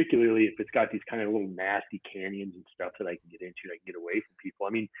 particularly if it's got these kind of little nasty canyons and stuff that I can get into, I can get away from people.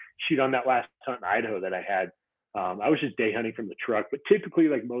 I mean, shoot, on that last hunt in Idaho that I had, I was just day hunting from the truck, but typically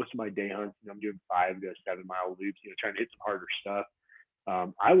like most of my day hunts, you know, I'm doing 5 to 7 mile loops, you know, trying to hit some harder stuff.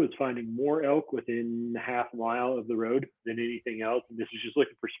 I was finding more elk within half a mile of the road than anything else. And this is just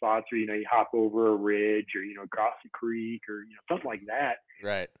looking for spots where, you know, you hop over a ridge or, you know, across a creek or, you know, something like that.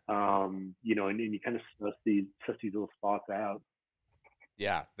 Right. You know, and you kind of suss these little spots out.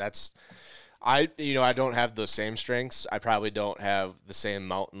 Yeah, I don't have the same strengths. I probably don't have the same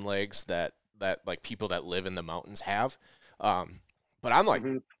mountain legs that like people that live in the mountains have. But I'm like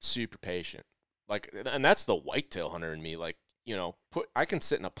super patient. Like, and that's the whitetail hunter in me. Like, you know, I can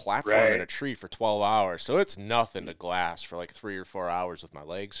sit in a platform in a tree for 12 hours. So it's nothing to glass for like 3 or 4 hours with my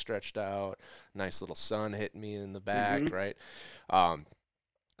legs stretched out, nice little sun hitting me in the back. Right.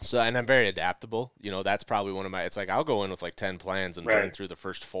 So, and I'm very adaptable. You know, that's probably one of my, it's like I'll go in with like 10 plans and burn Right. through the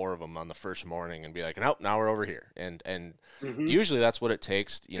first 4 of them on the first morning and be like, nope, now we're over here. And Mhm. usually that's what it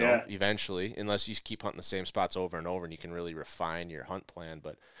takes, you know, Yeah. eventually, unless you keep hunting the same spots over and over and you can really refine your hunt plan.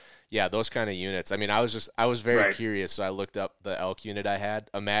 But yeah, those kind of units. I mean, I was very Right. curious. So I looked up the elk unit I had.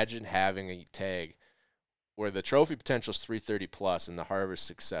 Imagine having a tag where the trophy potential is 330 plus and the harvest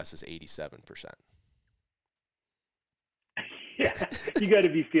success is 87%. Yeah, you got to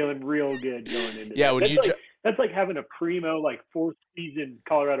be feeling real good going into Yeah, that. when That's you like, that's like having a primo, like 4th season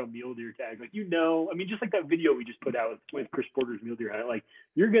Colorado mule deer tag. Like, you know, I mean, just like that video we just put out with Chris Porter's mule deer hunt, like,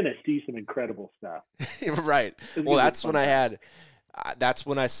 you're going to see some incredible stuff. Right. It's Well, gonna be that's fun when I time. had. That's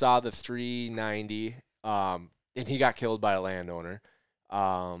when I saw the 390, and he got killed by a landowner.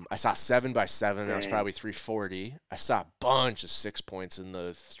 I saw 7x7. That was Dang. probably 340. I saw a bunch of 6 points in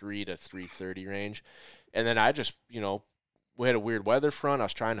the 3 to 330 range, and then I just, you know, we had a weird weather front. I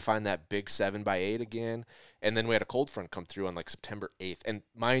was trying to find that big 7x8 again, and then we had a cold front come through on like September 8th. And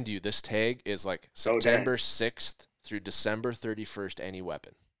mind you, this tag is like Oh, dang. September 6th through December 31st. Any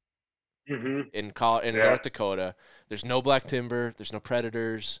weapon. Mhm. In Yeah. North Dakota, there's no black timber, there's no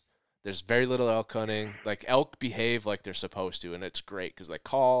predators, there's very little elk hunting. Like, elk behave like they're supposed to, and it's great because they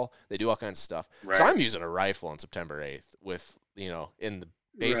call, they do all kinds of stuff. So Right. I'm using a rifle on September 8th with, you know, in the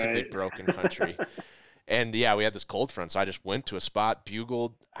basically Right. broken country. And yeah, we had this cold front, so I just went to a spot,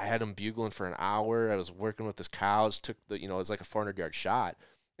 bugled. I had him bugling for an hour. I was working with his cows, took the, you know, it was like a 400-yard shot.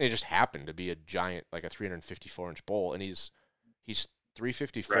 And it just happened to be a giant, like a 354-inch bull, and he's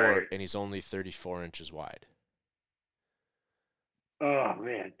 354 Right. and he's only 34 inches wide. Oh,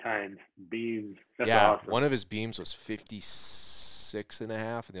 man, times, beams. That's Yeah, awesome. one of his beams was 56 and a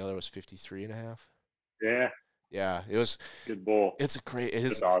half, and the other was 53 and a half. Yeah, Yeah, it was. good bull. It's a great.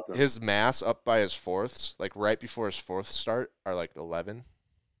 That's awesome. His mass up by his fourths, like right before his fourth start, are like 11.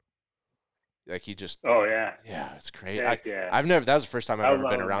 Like, he just. Oh, yeah. Yeah, it's great. Heck yeah. I've never. That was the first time I've I ever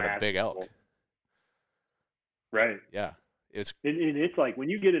been love around a massive big elk. bull. Right. Yeah, it's. And it's like when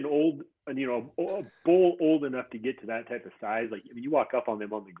you get an old, you know, a bull old enough to get to that type of size, like, I mean, you walk up on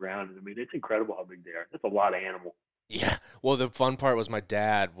them on the ground, and I mean, it's incredible how big they are. That's a lot of animal. Yeah. Well, the fun part was my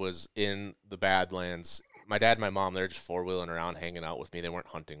dad was in the Badlands. My dad and my mom, they're just 4-wheeling around, hanging out with me. They weren't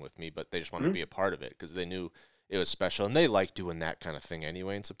hunting with me, but they just wanted to be a part of it because they knew it was special. And they like doing that kind of thing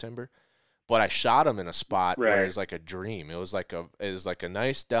anyway in September. But I shot him in a spot where Right. it was like a dream. It was like a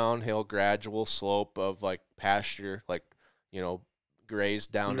nice downhill, gradual slope of like pasture, like, you know,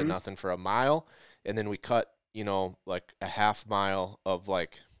 grazed down to Mhm. nothing for a mile. And then we cut, you know, like a half mile of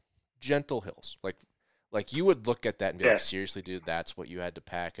like gentle hills. Like you would look at that and be Yeah. like, seriously, dude, that's what you had to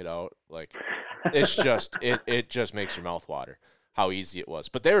pack it out? Like, it's just it just makes your mouth water how easy it was.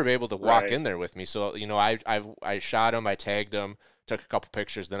 But they were able to walk Right. in there with me. So, you know, I shot them, I tagged them, took a couple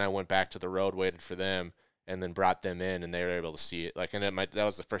pictures, then I went back to the road, waited for them, and then brought them in, and they were able to see it. Like, and then that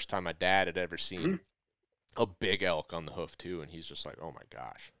was the first time my dad had ever seen a big elk on the hoof too, and he's just like, oh my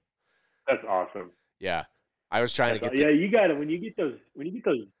gosh. That's awesome. Yeah. I was trying to That's get yeah, you got to when you get those.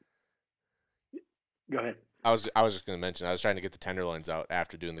 Go ahead. I was just gonna mention I was trying to get the tenderloins out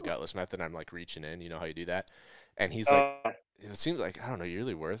after doing the gutless method. I'm like reaching in, you know how you do that, and he's like, it seems like, I don't know, you're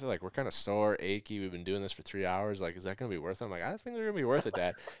really worth it. Like, we're kind of sore, achy. We've been doing this for 3 hours. Like, is that gonna be worth it? I'm like, I think they're gonna be worth it,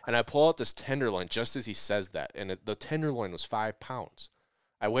 Dad. And I pull out this tenderloin just as he says that, and the tenderloin was 5 pounds.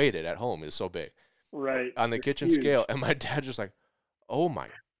 I weighed it at home. It was so big Right. on the It's kitchen huge. scale, and my dad just like, oh my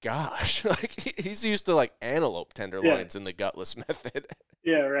gosh, like he's used to like antelope tenderloins in the gutless method.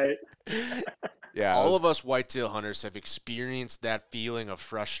 Yeah. Right. Yeah, All of us whitetail hunters have experienced that feeling of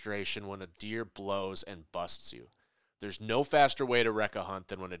frustration when a deer blows and busts you. There's no faster way to wreck a hunt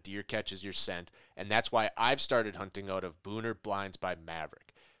than when a deer catches your scent, and that's why I've started hunting out of Booner Blinds by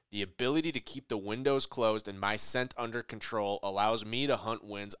Maverick. The ability to keep the windows closed and my scent under control allows me to hunt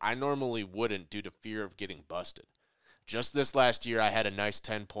wins I normally wouldn't due to fear of getting busted. Just this last year, I had a nice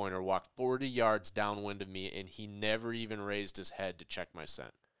 10-pointer walk 40 yards downwind of me, and he never even raised his head to check my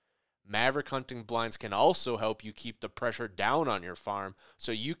scent. Maverick hunting blinds can also help you keep the pressure down on your farm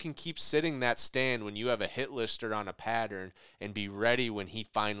so you can keep sitting that stand when you have a hit lister on a pattern and be ready when he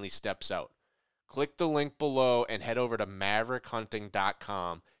finally steps out. Click the link below and head over to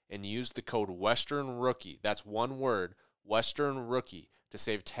MaverickHunting.com and use the code WesternRookie, that's one word, WesternRookie, to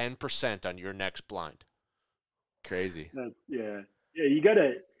save 10% on your next blind. Crazy. Yeah. You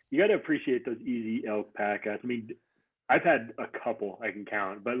gotta appreciate those easy elk pack outs. I mean, I've had a couple I can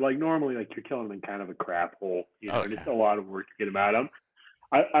count, but like normally, like you're killing them in kind of a crap hole, you know, and it's a lot of work to get them out of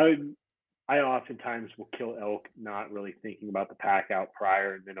them. I oftentimes will kill elk not really thinking about the pack out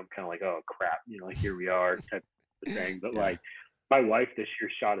prior, and then I'm kind of like, oh crap, you know, like here we are type of thing. But like my wife this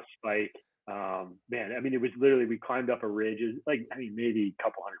year shot a spike. Man, I mean, it was literally, we climbed up a ridge, maybe a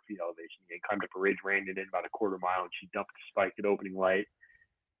couple hundred feet elevation. We climbed up a ridge, reined it in about a quarter mile, and she dumped the spike at opening light.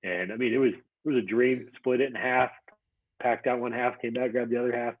 And I mean, it was a dream. Split it in half, packed out one half, came back, grabbed the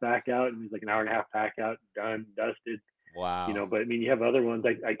other half, back out, and it was like an hour and a half pack out, done, dusted. Wow. But I mean, you have other ones.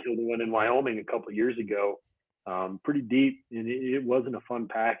 I killed one in Wyoming a couple of years ago, pretty deep, and it wasn't a fun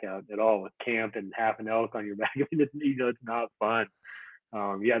pack out at all with camp and half an elk on your back. I mean, it's not fun.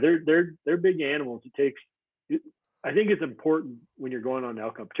 They're big animals. I think it's important when you're going on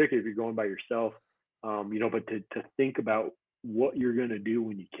elk hunt, particularly if you're going by yourself, but to think about what you're going to do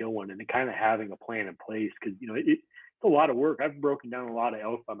when you kill one, and kind of having a plan in place, because it's a lot of work. I've broken down a lot of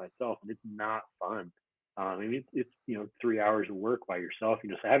elk by myself, and it's not fun. I mean, it's 3 hours of work by yourself.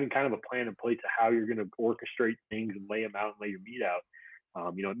 So having kind of a plan in place of how you're going to orchestrate things and lay them out and lay your meat out,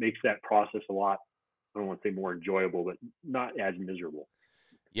 it makes that process a lot, I don't want to say more enjoyable, but not as miserable.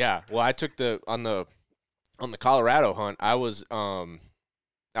 Yeah. Well, I took on the Colorado hunt. I was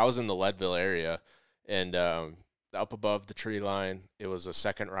in the Leadville area, and up above the tree line, it was a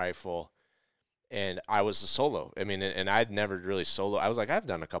second rifle, and I was a solo. I mean, and I'd never really solo. I was like, I've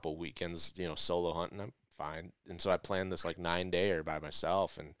done a couple weekends, solo hunting. I'm fine. And so I planned this like 9-dayer by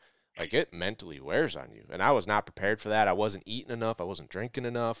myself, and like it mentally wears on you. And I was not prepared for that. I wasn't eating enough. I wasn't drinking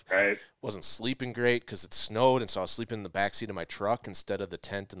enough. Right. Wasn't sleeping great because it snowed, and so I was sleeping in the backseat of my truck instead of the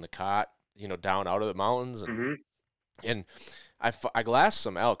tent and the cot, down out of the mountains. And I glassed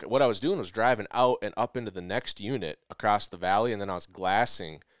some elk. What I was doing was driving out and up into the next unit across the valley, and then I was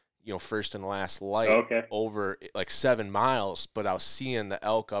glassing, first and last light over like 7 miles, but I was seeing the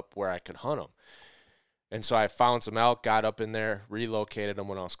elk up where I could hunt them. And so I found some elk, got up in there, relocated them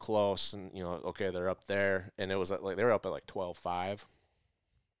when I was close, and, they're up there. And it was like they were up at like 12.5.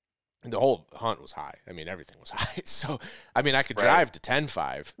 And the whole hunt was high. I mean, everything was high. So, I mean, I could drive to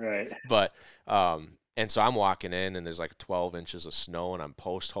 10.5. Right. But, and so I'm walking in, and there's like 12 inches of snow, and I'm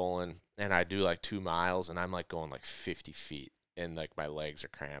post-holing, and I do like 2 miles, and I'm like going like 50 feet, and like my legs are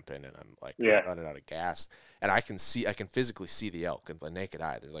cramping, and I'm like running out of gas. And I can physically see the elk with the naked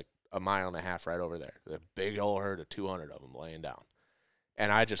eye. They're like 1.5 miles right over there. The big old herd of 200 of them laying down.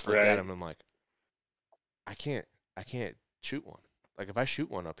 And I just looked at him, and I'm like, I can't shoot one. Like, if I shoot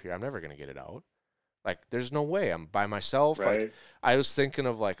one up here, I'm never going to get it out. Like, there's no way. I'm by myself. Right. Like, I was thinking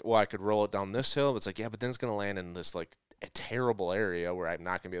of, like, well, I could roll it down this hill. But it's like, yeah, but then it's going to land in this, like, a terrible area where I'm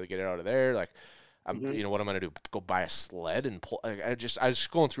not going to be able to get it out of there. Like, what am I going to do? Go buy a sled and pull? Like, I was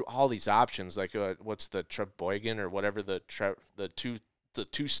going through all these options. Like, what's the Treboygan or whatever the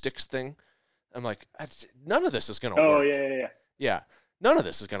two sticks thing? I'm like, none of this is going to work. Oh, Yeah. None of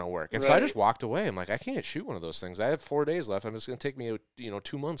this is going to work. And so I just walked away. I'm like, I can't shoot one of those things. I have 4 days left. It's going to take me,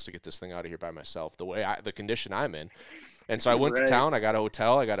 2 months to get this thing out of here by myself, the condition I'm in. And so I went to town. I got a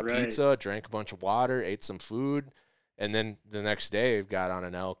hotel. I got a pizza, drank a bunch of water, ate some food. And then the next day, I got on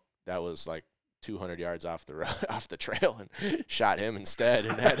an elk that was like 200 yards off the trail, and shot him instead,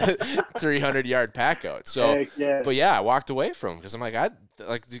 and had a 300-yard pack out. So, but yeah, I walked away from him because I'm like,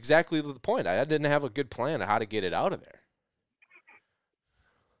 exactly the point. I didn't have a good plan of how to get it out of there.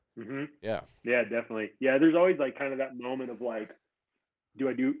 Mm-hmm. Yeah, definitely. Yeah, there's always like kind of that moment of like, should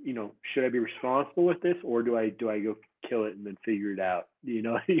I be responsible with this, or do I go kill it and then figure it out?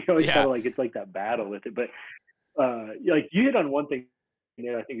 It's kind of like, it's like that battle with it. But like you hit on one thing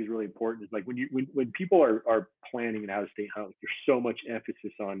that I think is really important, is like when people are planning an out-of-state hunt, like, there's so much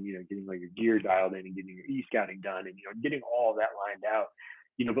emphasis on getting like your gear dialed in and getting your e-scouting done, and getting all of that lined out.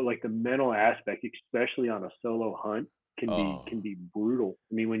 But like the mental aspect, especially on a solo hunt, can be brutal.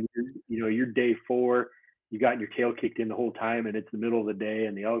 I mean, when you're day 4, you got your tail kicked in the whole time, and it's the middle of the day,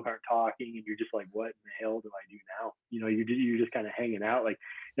 and the elk aren't talking, and you're just like, what in the hell do I do now? You're just kind of hanging out. Like,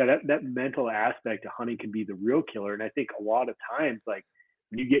 that mental aspect of hunting can be the real killer. And I think a lot of times, like,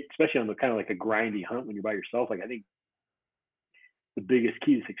 when you get, especially on the kind of like a grindy hunt when you're by yourself, like, I think the biggest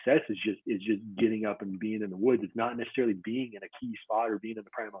key to success is just getting up and being in the woods. It's not necessarily being in a key spot or being in the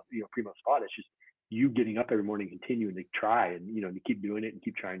primo spot. It's just you getting up every morning, continuing to try, and to keep doing it and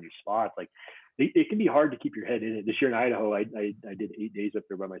keep trying your spots. Like, it can be hard to keep your head in it. This year in Idaho, I did 8 days up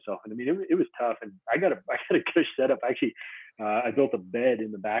there by myself, and I mean, it was tough. And I got a good setup. Actually, I built a bed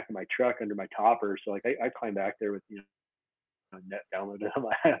in the back of my truck under my topper, so like I climbed back there with net downloaded on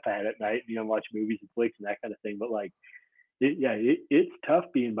my iPad at night, watch movies and flicks and that kind of thing. But like, it's tough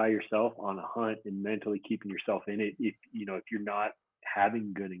being by yourself on a hunt and mentally keeping yourself in it if you're not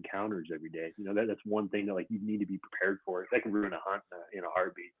having good encounters every day. That's one thing that like you need to be prepared for. That can ruin a hunt in a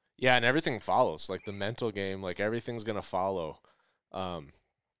heartbeat. Yeah, and everything follows. Like the mental game, like everything's gonna follow. 100%.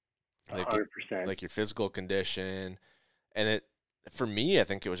 Like your physical condition, and for me, I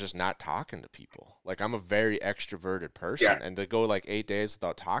think it was just not talking to people. Like, I'm a very extroverted person, and to go like 8 days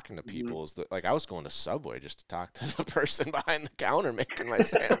without talking to people is like I was going to Subway just to talk to the person behind the counter making my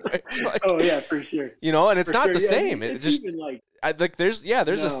sandwich. Like, oh yeah, for sure. You know, and it's for not sure. the Yeah, same. it's It just even like there's a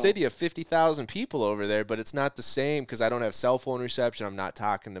No. city of 50,000 people over there, but it's not the same because I don't have cell phone reception. I'm not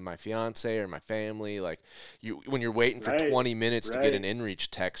talking to my fiance or my family. Like, when you're waiting for 20 minutes to get an inReach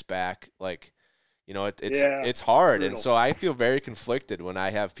text back, like, you know, it's hard. brutal. And so I feel very conflicted when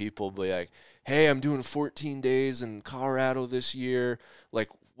I have people be like, hey, I'm doing 14 days in Colorado this year. Like,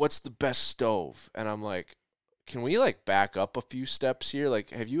 what's the best stove? And I'm like, can we like back up a few steps here?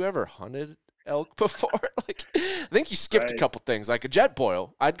 Like, have you ever hunted elk before? Like, I think you skipped a couple things, like a jet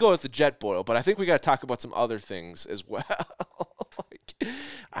boil. I'd go with the jet boil, but I think we got to talk about some other things as well. Like,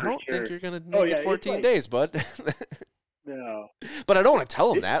 I don't think you're gonna make it 14 days, bud. No, but I don't want to tell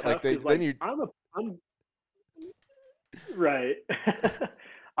them it's that. tough Like, 'cause, then you. I'm right.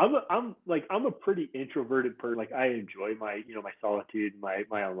 I'm a pretty introverted person. Like, I enjoy my my solitude, my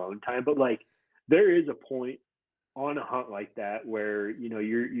alone time. But like, there is a point on a hunt like that where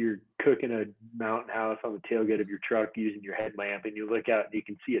you're cooking a mountain house on the tailgate of your truck using your headlamp, and you look out and you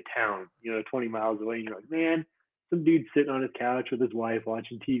can see a town 20 miles away, and you're like, man, some dude sitting on his couch with his wife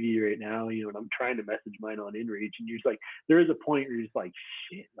watching TV right now, and I'm trying to message mine on inReach, and you're just like, there is a point where you're just like,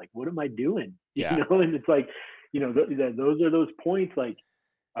 shit, like, what am I doing? Yeah. And it's like, those are those points. Like,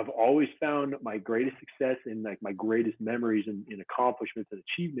 I've always found my greatest success and like my greatest memories and accomplishments and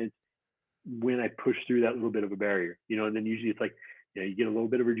achievements when I push through that little bit of a barrier, and then usually it's like, you get a little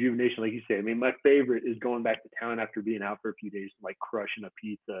bit of rejuvenation, like you say. I mean, my favorite is going back to town after being out for a few days, like crushing a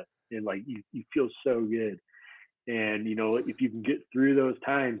pizza, and like you feel so good. And if you can get through those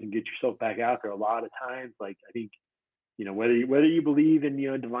times and get yourself back out there, a lot of times, like, I think, whether you believe in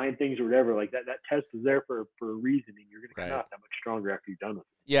divine things or whatever, like that test is there for a reason, and you're gonna come out that much stronger after you've done it.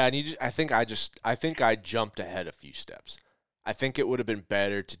 Yeah, and I think I jumped ahead a few steps. I think it would have been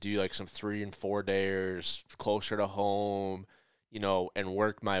better to do like some 3 and 4 dayers closer to home, and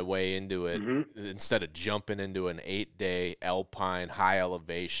work my way into it instead of jumping into an 8-day alpine, high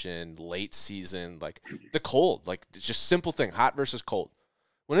elevation, late season, like the cold, like it's just simple thing, hot versus cold.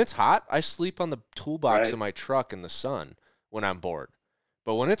 When it's hot, I sleep on the toolbox of my truck in the sun when I'm bored.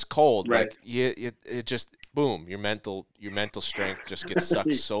 But when it's cold, like it just boom, your mental strength just gets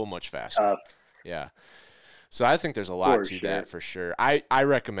sucked so much faster. Yeah. So I think there's a lot to that for sure. I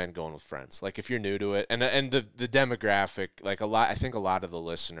recommend going with friends. Like, if you're new to it, and the demographic, like I think a lot of the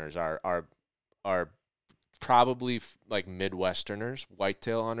listeners are probably like Midwesterners,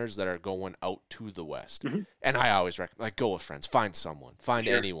 whitetail hunters that are going out to the West. And I always recommend, like, go with friends, find someone, find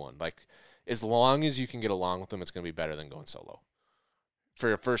anyone. Like, as long as you can get along with them, it's going to be better than going solo. For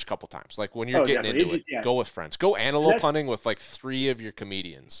your first couple times, like when you're getting into it, go with friends. Go antelope hunting with like 3 of your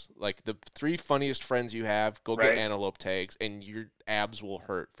comedians, like the 3 funniest friends you have. Go get antelope tags, and your abs will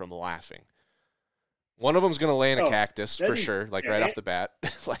hurt from laughing. One of them's gonna lay in a cactus for sure, like right off the bat.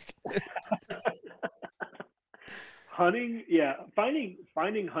 Like hunting,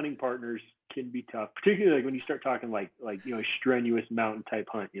 finding hunting partners can be tough, particularly like when you start talking like strenuous mountain type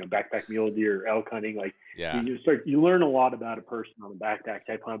hunt, backpack mule deer, elk hunting. Like, you learn a lot about a person on a backpack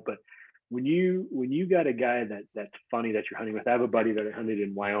type hunt. But when you got a guy that's funny that you're hunting with, I have a buddy that I hunted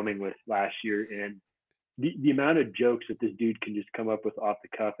in Wyoming with last year, and the amount of jokes that this dude can just come up with off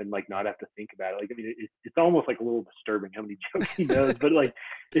the cuff and like not have to think about it. Like, I mean, it's almost like a little disturbing how many jokes he knows, but like,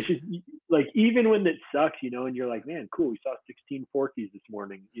 it's just like, even when it sucks, and you're like, man, cool, we saw 16 forkies this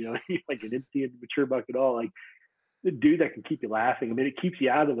morning, like, an empty and mature buck at all. Like, the dude that can keep you laughing. I mean, it keeps you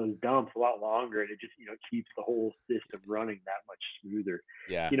out of those dumps a lot longer, and it just, keeps the whole system running that much smoother.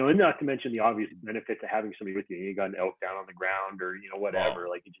 Yeah. And not to mention the obvious benefits of having somebody with you. You got an elk down on the ground or, whatever.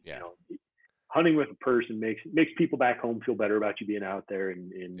 Like, it just, hunting with a person makes people back home feel better about you being out there,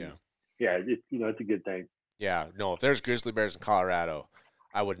 and it's a good thing. Yeah, no, if there's grizzly bears in Colorado,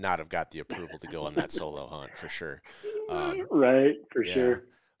 I would not have got the approval to go on that solo hunt for sure. Right, for sure.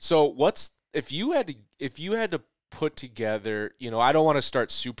 So if you had to put together, I don't want to start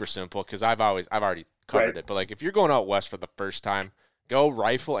super simple because I've already covered it, but like, if you're going out west for the first time, go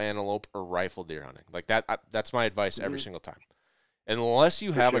rifle antelope or rifle deer hunting. Like that's my advice every single time. Unless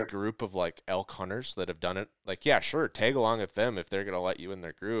you have a group of like elk hunters that have done it, like, yeah, sure, tag along with them if they're going to let you in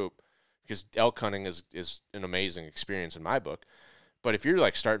their group, because elk hunting is an amazing experience in my book. But if you're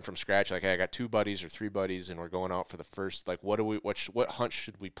like starting from scratch, like, hey, I got 2 buddies or 3 buddies and we're going out for the first, like, what hunt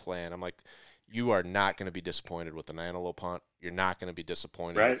should we plan? I'm like, you are not going to be disappointed with an antelope hunt. You're not going to be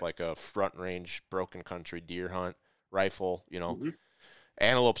disappointed with like a front range, broken country deer hunt, rifle,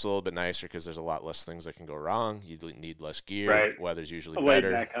 Antelope's a little bit nicer because there's a lot less things that can go wrong. You need less gear. Right. Weather's usually A laid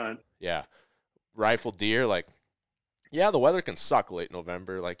better. back hunt. Yeah. Rifle deer, like, yeah, the weather can suck late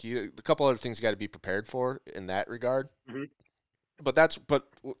November. Like, a couple other things you got to be prepared for in that regard. Mhm. But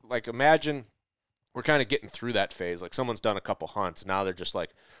like, imagine we're kind of getting through that phase. Like, someone's done a couple hunts. Now they're just,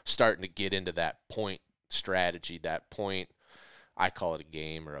 like, starting to get into that point strategy, that point. I call it a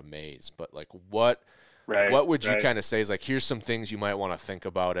game or a maze. But, like, what would you kind of say is, like, here's some things you might want to think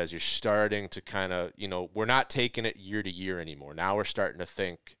about as you're starting to kind of, we're not taking it year to year anymore. Now we're starting to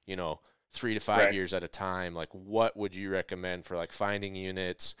think, 3 to 5 years at a time. Like, what would you recommend for, like, finding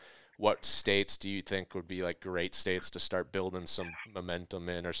units? What states do you think would be, like, great states to start building some momentum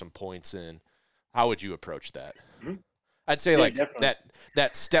in or some points in? How would you approach that? Mm-hmm. I'd say, like, definitely.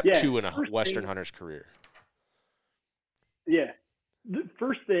 that step 2 in a first Western thing, hunter's career. Yeah. The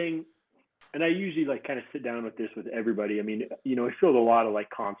first thing, and I usually, like, kind of sit down with this with everybody. I mean, I field a lot of, like,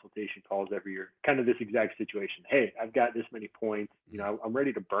 consultation calls every year, kind of this exact situation. Hey, I've got this many points, I'm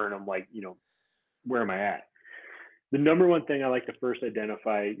ready to burn them. Like, where am I at? The number one thing I like to first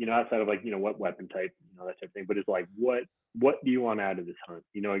identify, outside of, like, what weapon type, that type of thing, but it's like, what do you want out of this hunt?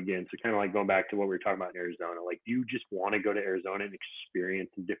 Again, so kind of like going back to what we were talking about in Arizona, like, do you just want to go to Arizona and experience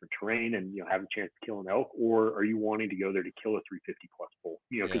some different terrain and, have a chance to kill an elk, or are you wanting to go there to kill a 350 plus bull?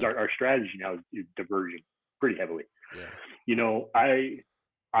 Because our strategy now is diverging pretty heavily. Yeah.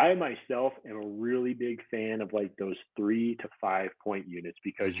 I myself am a really big fan of, like, those 3 to 5 point units,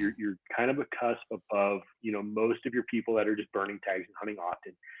 because you're kind of a cusp above, most of your people that are just burning tags and hunting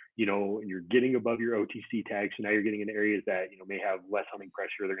often, and you're getting above your OTC tags. So now you're getting in areas that, may have less hunting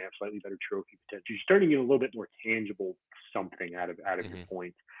pressure. They're gonna have slightly better trophy potential. You're starting to get a little bit more tangible something out of your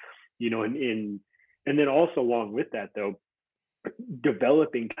points, and then also along with that, though,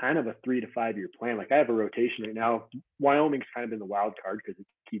 developing kind of a 3 to 5 year plan. Like, I have a rotation right now. Wyoming's kind of been the wild card because it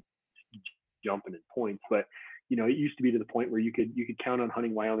keeps jumping in points, but it used to be to the point where you could count on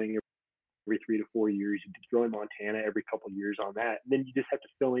hunting Wyoming every 3 to 4 years. You could throw in Montana every couple of years on that. And then you just have to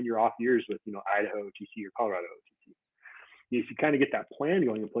fill in your off years with Idaho OTC or Colorado OTC. If you kind of get that plan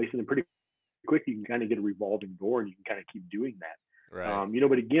going in place, and then pretty quick you can kind of get a revolving door, and you can kind of keep doing that. Right.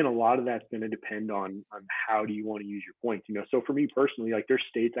 But again, a lot of that's going to depend on how do you want to use your points. So for me personally, like, there's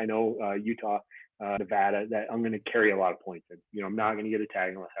states I know, Utah, Nevada, that I'm going to carry a lot of points in. I'm not going to get a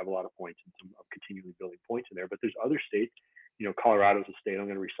tag unless I have a lot of points, and so I'm continually building points in there. But there's other states, Colorado's a state I'm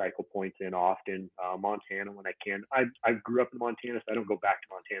going to recycle points in often. Montana when I can. I grew up in Montana, so I don't go back to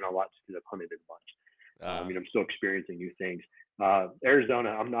Montana a lot just because I've hunted it a bunch. I'm still experiencing new things. Arizona,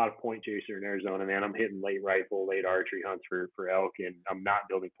 I'm not a point chaser in Arizona, man. I'm hitting late rifle, late archery hunts for elk, and I'm not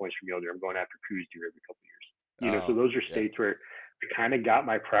building points for mule deer. I'm going after coos deer every couple of years. So those are states where I kind of got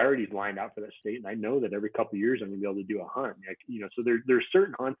my priorities lined out for that state, and I know that every couple of years I'm going to be able to do a hunt. Like, so there's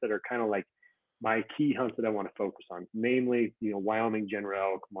certain hunts that are kind of like my key hunts that I want to focus on, namely, Wyoming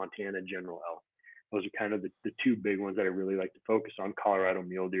general elk, Montana general elk. Those are kind of the two big ones that I really like to focus on. Colorado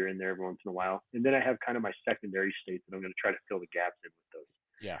mule deer in there every once in a while. And then I have kind of my secondary states that I'm going to try to fill the gaps in with those.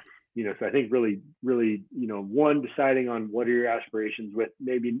 Yeah. So I think really, one, deciding on what are your aspirations with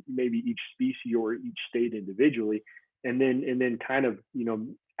maybe each species or each state individually. And then kind of,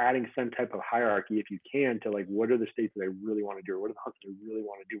 adding some type of hierarchy if you can to, like, what are the states that I really want to do, or what are the hunts that I really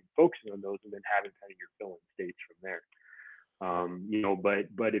want to do, focusing on those, and then having kind of your fill-in states from there.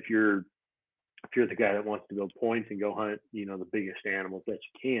 But if you're the guy that wants to build points and go hunt, the biggest animals that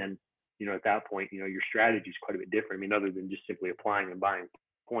you can, at that point, your strategy is quite a bit different. I mean, other than just simply applying and buying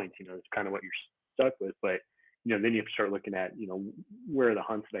points, it's kind of what you're stuck with. But, then you have to start looking at, where are the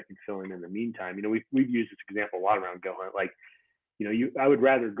hunts that I can fill in the meantime. We've used this example a lot around go hunt. Like, I would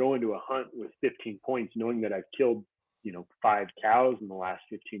rather go into a hunt with 15 points knowing that I've killed, 5 cows in the last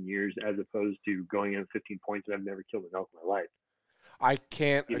 15 years, as opposed to going in with 15 points and I've never killed an elk in my life. I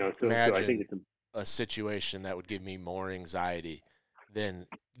can't imagine so I think it's a situation that would give me more anxiety than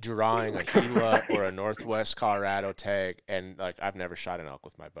drawing a Gila or a Northwest Colorado tag, and, like, I've never shot an elk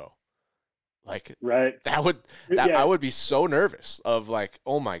with my bow. Like, right. I would be so nervous of, like,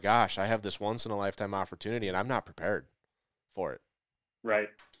 oh my gosh, I have this once in a lifetime opportunity and I'm not prepared for it. Right.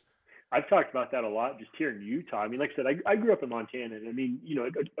 I've talked about that a lot just here in Utah. I mean, like I said, I grew up in Montana, and I mean,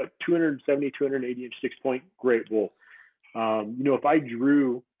 a 270, 280 inch 6-point great bull. If I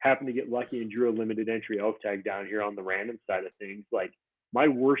happened to get lucky and drew a limited entry elk tag down here on the random side of things, like, my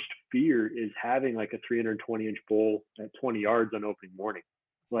worst fear is having, like, a 320 inch bull at 20 yards on opening morning,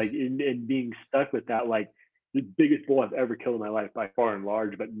 like, and being stuck with that, like, the biggest bull I've ever killed in my life by far and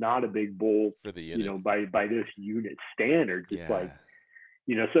large, but not a big bull for the unit. By this unit standard. It's like,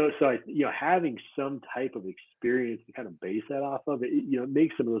 So I, having some type of experience to kind of base that off of, it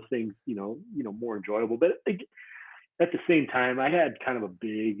makes some of those things, more enjoyable. But at the same time, I had kind of a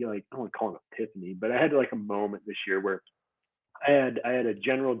big, like, I don't want to call it epiphany, but I had like a moment this year where I had a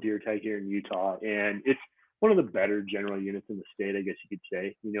general deer tag here in Utah, and it's one of the better general units in the state, I guess you could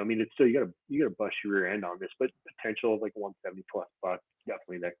say. It's still, you gotta bust your rear end on this, but potential of like 170 plus bucks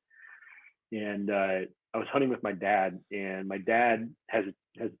definitely there. And I was hunting with my dad, and my dad has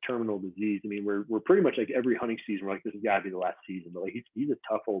a terminal disease. I mean, we're pretty much like every hunting season, we're like, this has got to be the last season. But like, he's a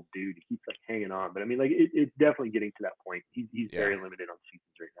tough old dude. He keeps like hanging on. But I mean, like, it's definitely getting to that point. He's very limited on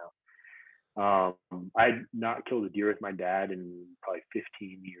seasons right now. I'd not killed a deer with my dad in probably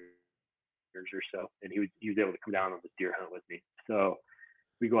 15 years or so, and he was able to come down on this deer hunt with me. So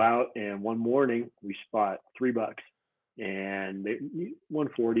we go out, and one morning we spot 3 bucks. And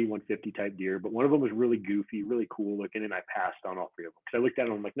 140, 150 type deer, but one of them was really goofy, really cool looking, and I passed on all 3 of them because I looked at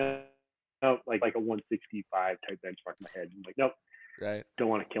them, I'm like, no, like a 165 type benchmark in my head. I'm like, nope, right, don't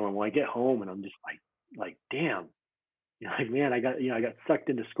want to kill him. When I get home, and I'm just like, damn, like, man, I got sucked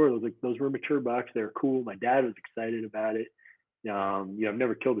into score. Those were mature bucks. They were cool. My dad was excited about it. I've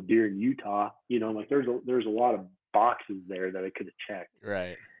never killed a deer in Utah. Like there's a lot of boxes there that I could have checked.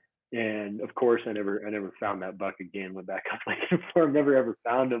 Right. And of course, I never found that buck again. Went back up looking for him. Never ever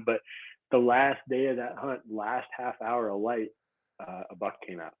found him. But the last day of that hunt, last half hour of light, a buck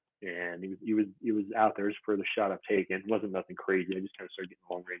came out, and he was out there. It was for the shot I've taken. It wasn't nothing crazy. I just kind of started getting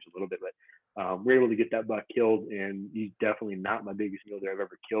long range a little bit, but we're able to get that buck killed. And he's definitely not my biggest mule deer I've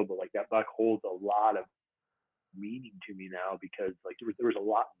ever killed, but like that buck holds a lot of meaning to me now because like there was a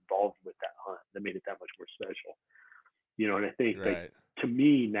lot involved with that hunt that made it that much more special. And I think like to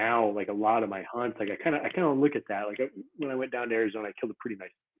me now, like a lot of my hunts, like I kind of look at that. Like when I went down to Arizona, I killed a pretty nice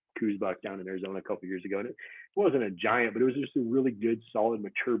coos buck down in Arizona a couple years ago, and it wasn't a giant, but it was just a really good, solid,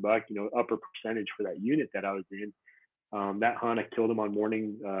 mature buck. Upper percentage for that unit that I was in. That hunt, I killed him on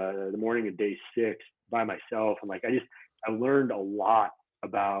the morning of day 6 by myself, and like I learned a lot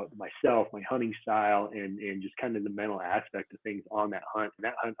about myself, my hunting style, and just kind of the mental aspect of things on that hunt. And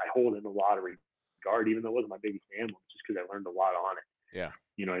that hunt I hold in a lot of regard, even though it wasn't my biggest animal, just because I learned a lot on it. Yeah.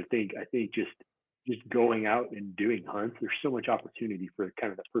 I think just going out and doing hunts, there's so much opportunity for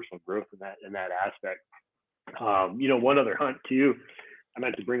kind of the personal growth in that aspect. One other hunt too, I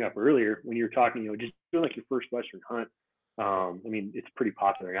meant to bring up earlier when you were talking, just doing like your first Western hunt. I mean, it's pretty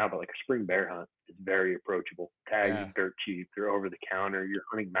popular now, but like a spring bear hunt is very approachable. Tags are dirt cheap. They're over the counter. You're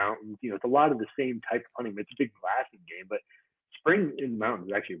hunting mountains. It's a lot of the same type of hunting. It's a big glassing game, but spring in the mountains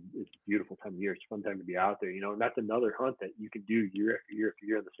it's a beautiful time of year. It's a fun time to be out there, and that's another hunt that you can do year after year after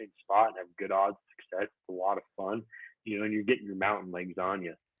year in the same spot and have good odds of success. It's a lot of fun, and you're getting your mountain legs on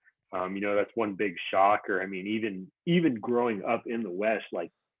you. That's one big shocker. I mean, even growing up in the West,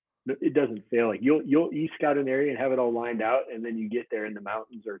 like it doesn't fail. Like you'll e-scout an area and have it all lined out, and then you get there and the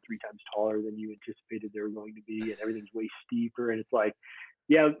mountains are 3 times taller than you anticipated they were going to be, and everything's way steeper. And it's like,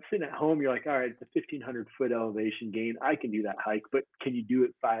 yeah, sitting at home, you're like, all right, it's a 1,500 foot elevation gain. I can do that hike, but can you do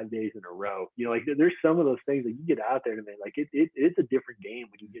it 5 days in a row? Like there's some of those things that you get out there and like it's a different game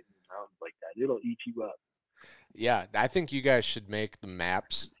when you get in the mountains like that. It'll eat you up. Yeah, I think you guys should make the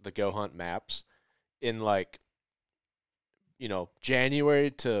maps, the Go Hunt maps, in like,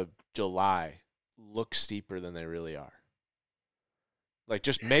 January to July look steeper than they really are. Like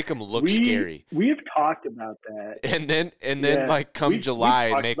just make them look scary. We have talked about that. And then like come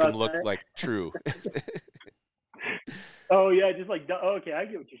July, make them look like true. Oh yeah, just like, okay, I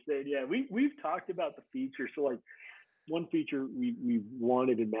get what you're saying. Yeah, we've talked about the feature. So like one feature we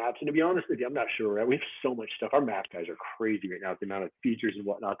wanted in maps, and to be honest with you, I'm not sure. Right? We have so much stuff. Our map guys are crazy right now with the amount of features and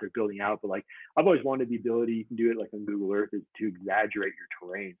whatnot they're building out. But like I've always wanted the ability, you can do it like on Google Earth, is to exaggerate your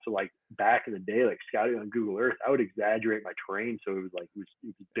terrain. So like back in the day, like scouting on Google Earth, I would exaggerate my terrain so it was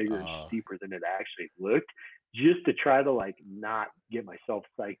bigger and steeper than it actually looked, just to try to like not get myself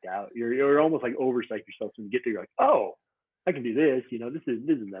psyched out. You're almost like overpsych yourself, so when you get there, you're like, oh, I can do this. This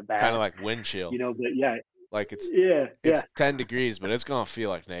isn't that bad. Kind of like wind chill. But yeah. Like it's 10 degrees, but it's gonna feel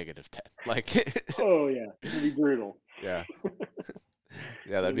like -10. Like oh yeah, it'll be brutal. Yeah,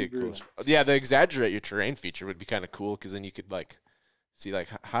 yeah, that'd be cool. Yeah, the exaggerate your terrain feature would be kind of cool because then you could like see like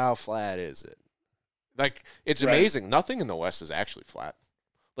how flat is it. Like it's amazing. Nothing in the West is actually flat.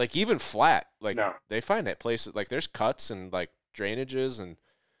 Like even flat, like they find that places like there's cuts and like drainages and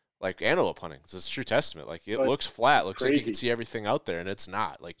like antelope hunting. It's a true testament. Like it looks flat, looks like you can see everything out there, and it's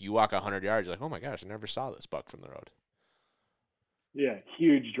not. Like you walk 100 yards, you're like, oh my gosh, I never saw this buck from the road. Yeah,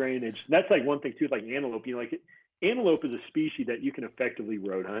 huge drainage. That's like one thing too, like antelope. Like antelope is a species that you can effectively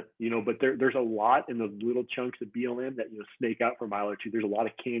road hunt, but there's a lot in those little chunks of BLM that, snake out for a mile or two. There's a lot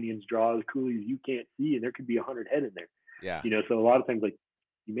of canyons, draws, coulees you can't see, and there could be 100 head in there. Yeah. So a lot of times, like,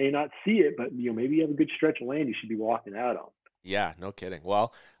 you may not see it, but, maybe you have a good stretch of land you should be walking out on. Yeah, no kidding.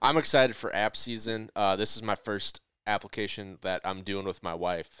 Well, I'm excited for app season. This is my first application that I'm doing with my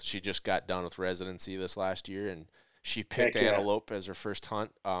wife. She just got done with residency this last year, and she picked antelope as her first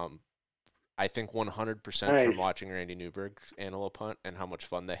hunt. I think 100% from watching Randy Newberg's antelope hunt and how much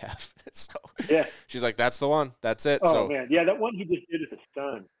fun they have. So yeah, she's like, that's the one. That's it. Oh, man. Yeah, that one he just did with his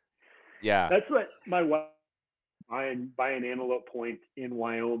son. Yeah. That's what my wife buying antelope points in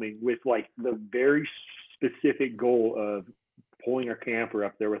Wyoming with, like, the very specific goal of pulling our camper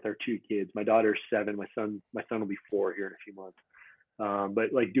up there with our 2 kids. My daughter's 7. My son will be 4 here in a few months.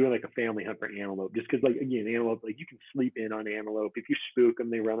 But like doing like a family hunt for antelope, just because, like, again, antelope, like, you can sleep in on antelope. If you spook them,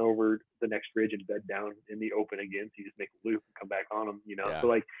 they run over the next ridge and bed down in the open again. So you just make a loop and come back on them, Yeah. So,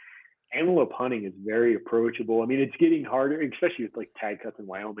 like, antelope hunting is very approachable. I mean, it's getting harder, especially with, like, tag cuts in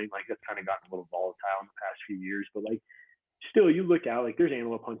Wyoming. Like, that's kind of gotten a little volatile in the past few years. But, like, still, you look out, like, there's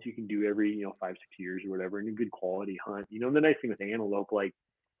antelope hunts you can do every 5-6 years or whatever, and a good quality hunt. And the nice thing with antelope, like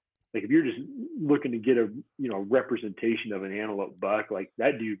if you're just looking to get a representation of an antelope buck, like,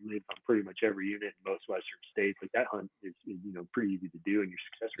 that dude lives on pretty much every unit in most western states. Like, that hunt is pretty easy to do, and your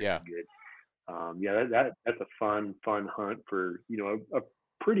success rate is good. That's a fun hunt for a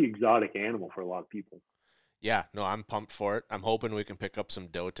pretty exotic animal for a lot of people. Yeah, no, I'm pumped for it. I'm hoping we can pick up some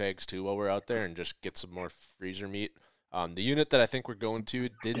doe tags too while we're out there and just get some more freezer meat. The unit that I think we're going to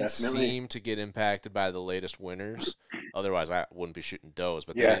didn't seem to get impacted by the latest winters. Otherwise, I wouldn't be shooting does,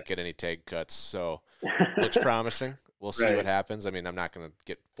 but they didn't get any tag cuts, so looks promising. We'll see what happens. I mean, I'm not going to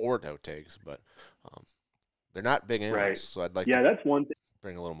get 4 doe tags, but they're not big animals, so I'd like to that's one thing.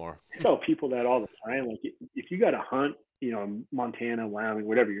 Bring a little more. I tell people that all the time. Like, if you got to hunt, Montana, Wyoming,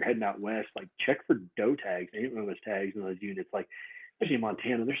 whatever, you're heading out west, like, check for doe tags, antlerless tags in those units. Like, especially in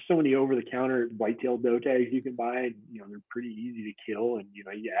Montana, there's so many over-the-counter white-tailed doe tags you can buy. And, they're pretty easy to kill, and you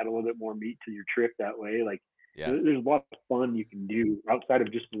add a little bit more meat to your trip that way. Like, there's a lot of fun you can do outside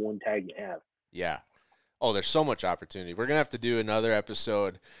of just the one tag you have. Yeah. Oh, there's so much opportunity. We're gonna have to do another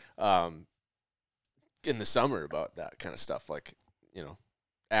episode in the summer about that kind of stuff, like,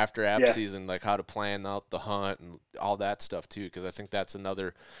 after app season, like how to plan out the hunt and all that stuff too, because I think that's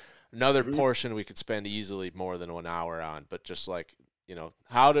another portion we could spend easily more than 1 hour on. But just like,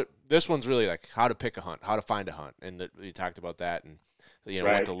 this one's really like how to pick a hunt, how to find a hunt, and we talked about that, and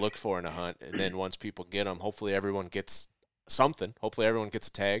what to look for in a hunt. And then once people get them, hopefully everyone gets something. Hopefully everyone gets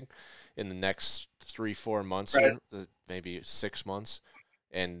a tag in the next 3-4 months, here, maybe 6 months.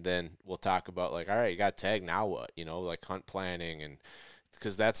 And then we'll talk about, like, all right, you got a tag, now what? Like hunt planning, and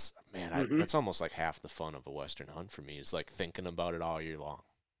because that's, man, that's almost like half the fun of a Western hunt for me, is like thinking about it all year long.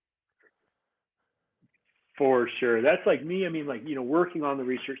 For sure. That's like me. I mean, like, working on the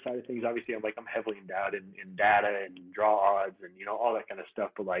research side of things, obviously I'm heavily endowed in data and draw odds and, all that kind of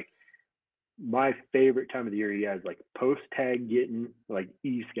stuff. But, like, my favorite time of the year, is like post tag getting, like,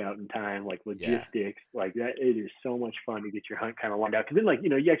 e-scouting time, like logistics, like that. It is so much fun to get your hunt kind of lined out. Cause then, like,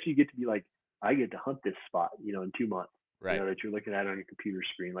 you actually get to be like, I get to hunt this spot, in 2 months, that you're looking at on your computer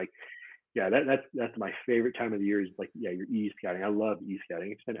screen. Like, that's my favorite time of the year, is like, your e-scouting. I love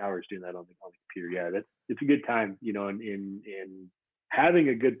e-scouting. I spend hours doing that on the computer. Yeah, it's a good time, and having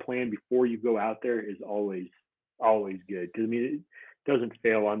a good plan before you go out there is always good. Because, I mean, it doesn't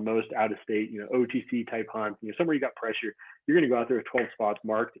fail on most out of state, OTC type hunts. Somewhere you got pressure, you're going to go out there with 12 spots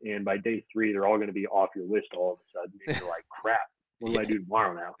marked, and by day 3, they're all going to be off your list all of a sudden. And you're like, crap. What do I do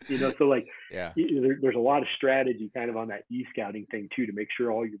tomorrow now? So, like, there's a lot of strategy kind of on that e-scouting thing too, to make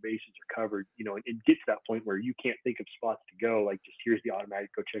sure all your bases are covered, and it gets to that point where you can't think of spots to go. Like, just here's the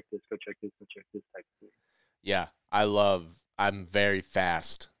automatic, go check this, go check this, go check this type of thing. Yeah. I'm very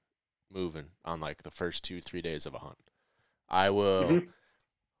fast moving on, like, the first 2-3 days of a hunt. I will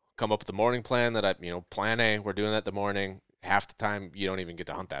come up with the morning plan that plan A, we're doing that in the morning. Half the time you don't even get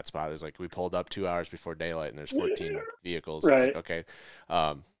to hunt that spot. There's, like, we pulled up 2 hours before daylight and there's 14 vehicles. Right. It's like, okay.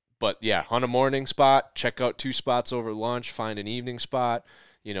 But yeah, hunt a morning spot, check out 2 spots over lunch, find an evening spot.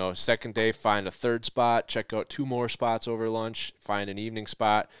 Second day, find a third spot, check out 2 more spots over lunch, find an evening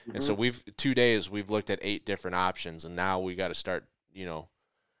spot. And so 2 days, we've looked at 8 different options, and now we got to start,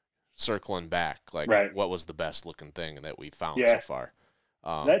 circling back, like, what was the best looking thing that we found so far.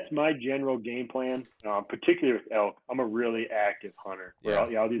 That's my general game plan, particularly with elk. I'm a really active hunter.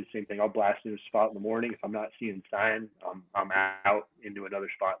 I'll do the same thing. I'll blast into a spot in the morning. If I'm not seeing sign, I'm out into another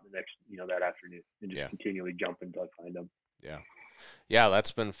spot the next, that afternoon, and just continually jump until I find them. Yeah. Yeah,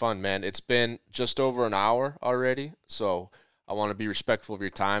 that's been fun, man. It's been just over an hour already, so I want to be respectful of your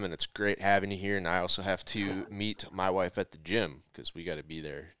time, and it's great having you here. And I also have to meet my wife at the gym because we got to be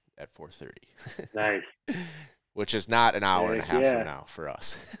there at 4:30. Nice. Which is not an hour and a Heck half yeah. from now for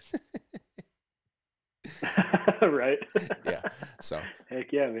us. Right. Yeah. So,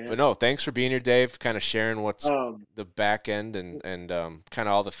 Heck yeah, man. but no, thanks for being here, Dave. Kind of sharing what's Um, the back end and kind of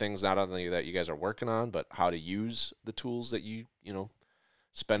all the things not only that you guys are working on, but how to use the tools that you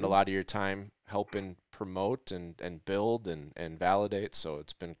spend a lot of your time helping promote and build and validate. So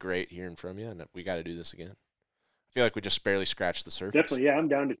it's been great hearing from you, and we got to do this again. I feel like we just barely scratched the surface. Definitely, yeah, I'm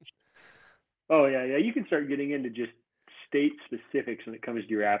down to. Oh yeah, yeah. You can start getting into just state specifics when it comes to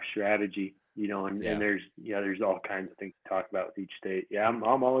your app strategy, and there's all kinds of things to talk about with each state. Yeah, I'm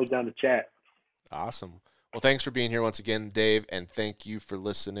always down to chat. Awesome. Well, thanks for being here once again, Dave, and thank you for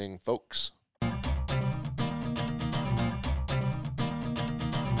listening, folks.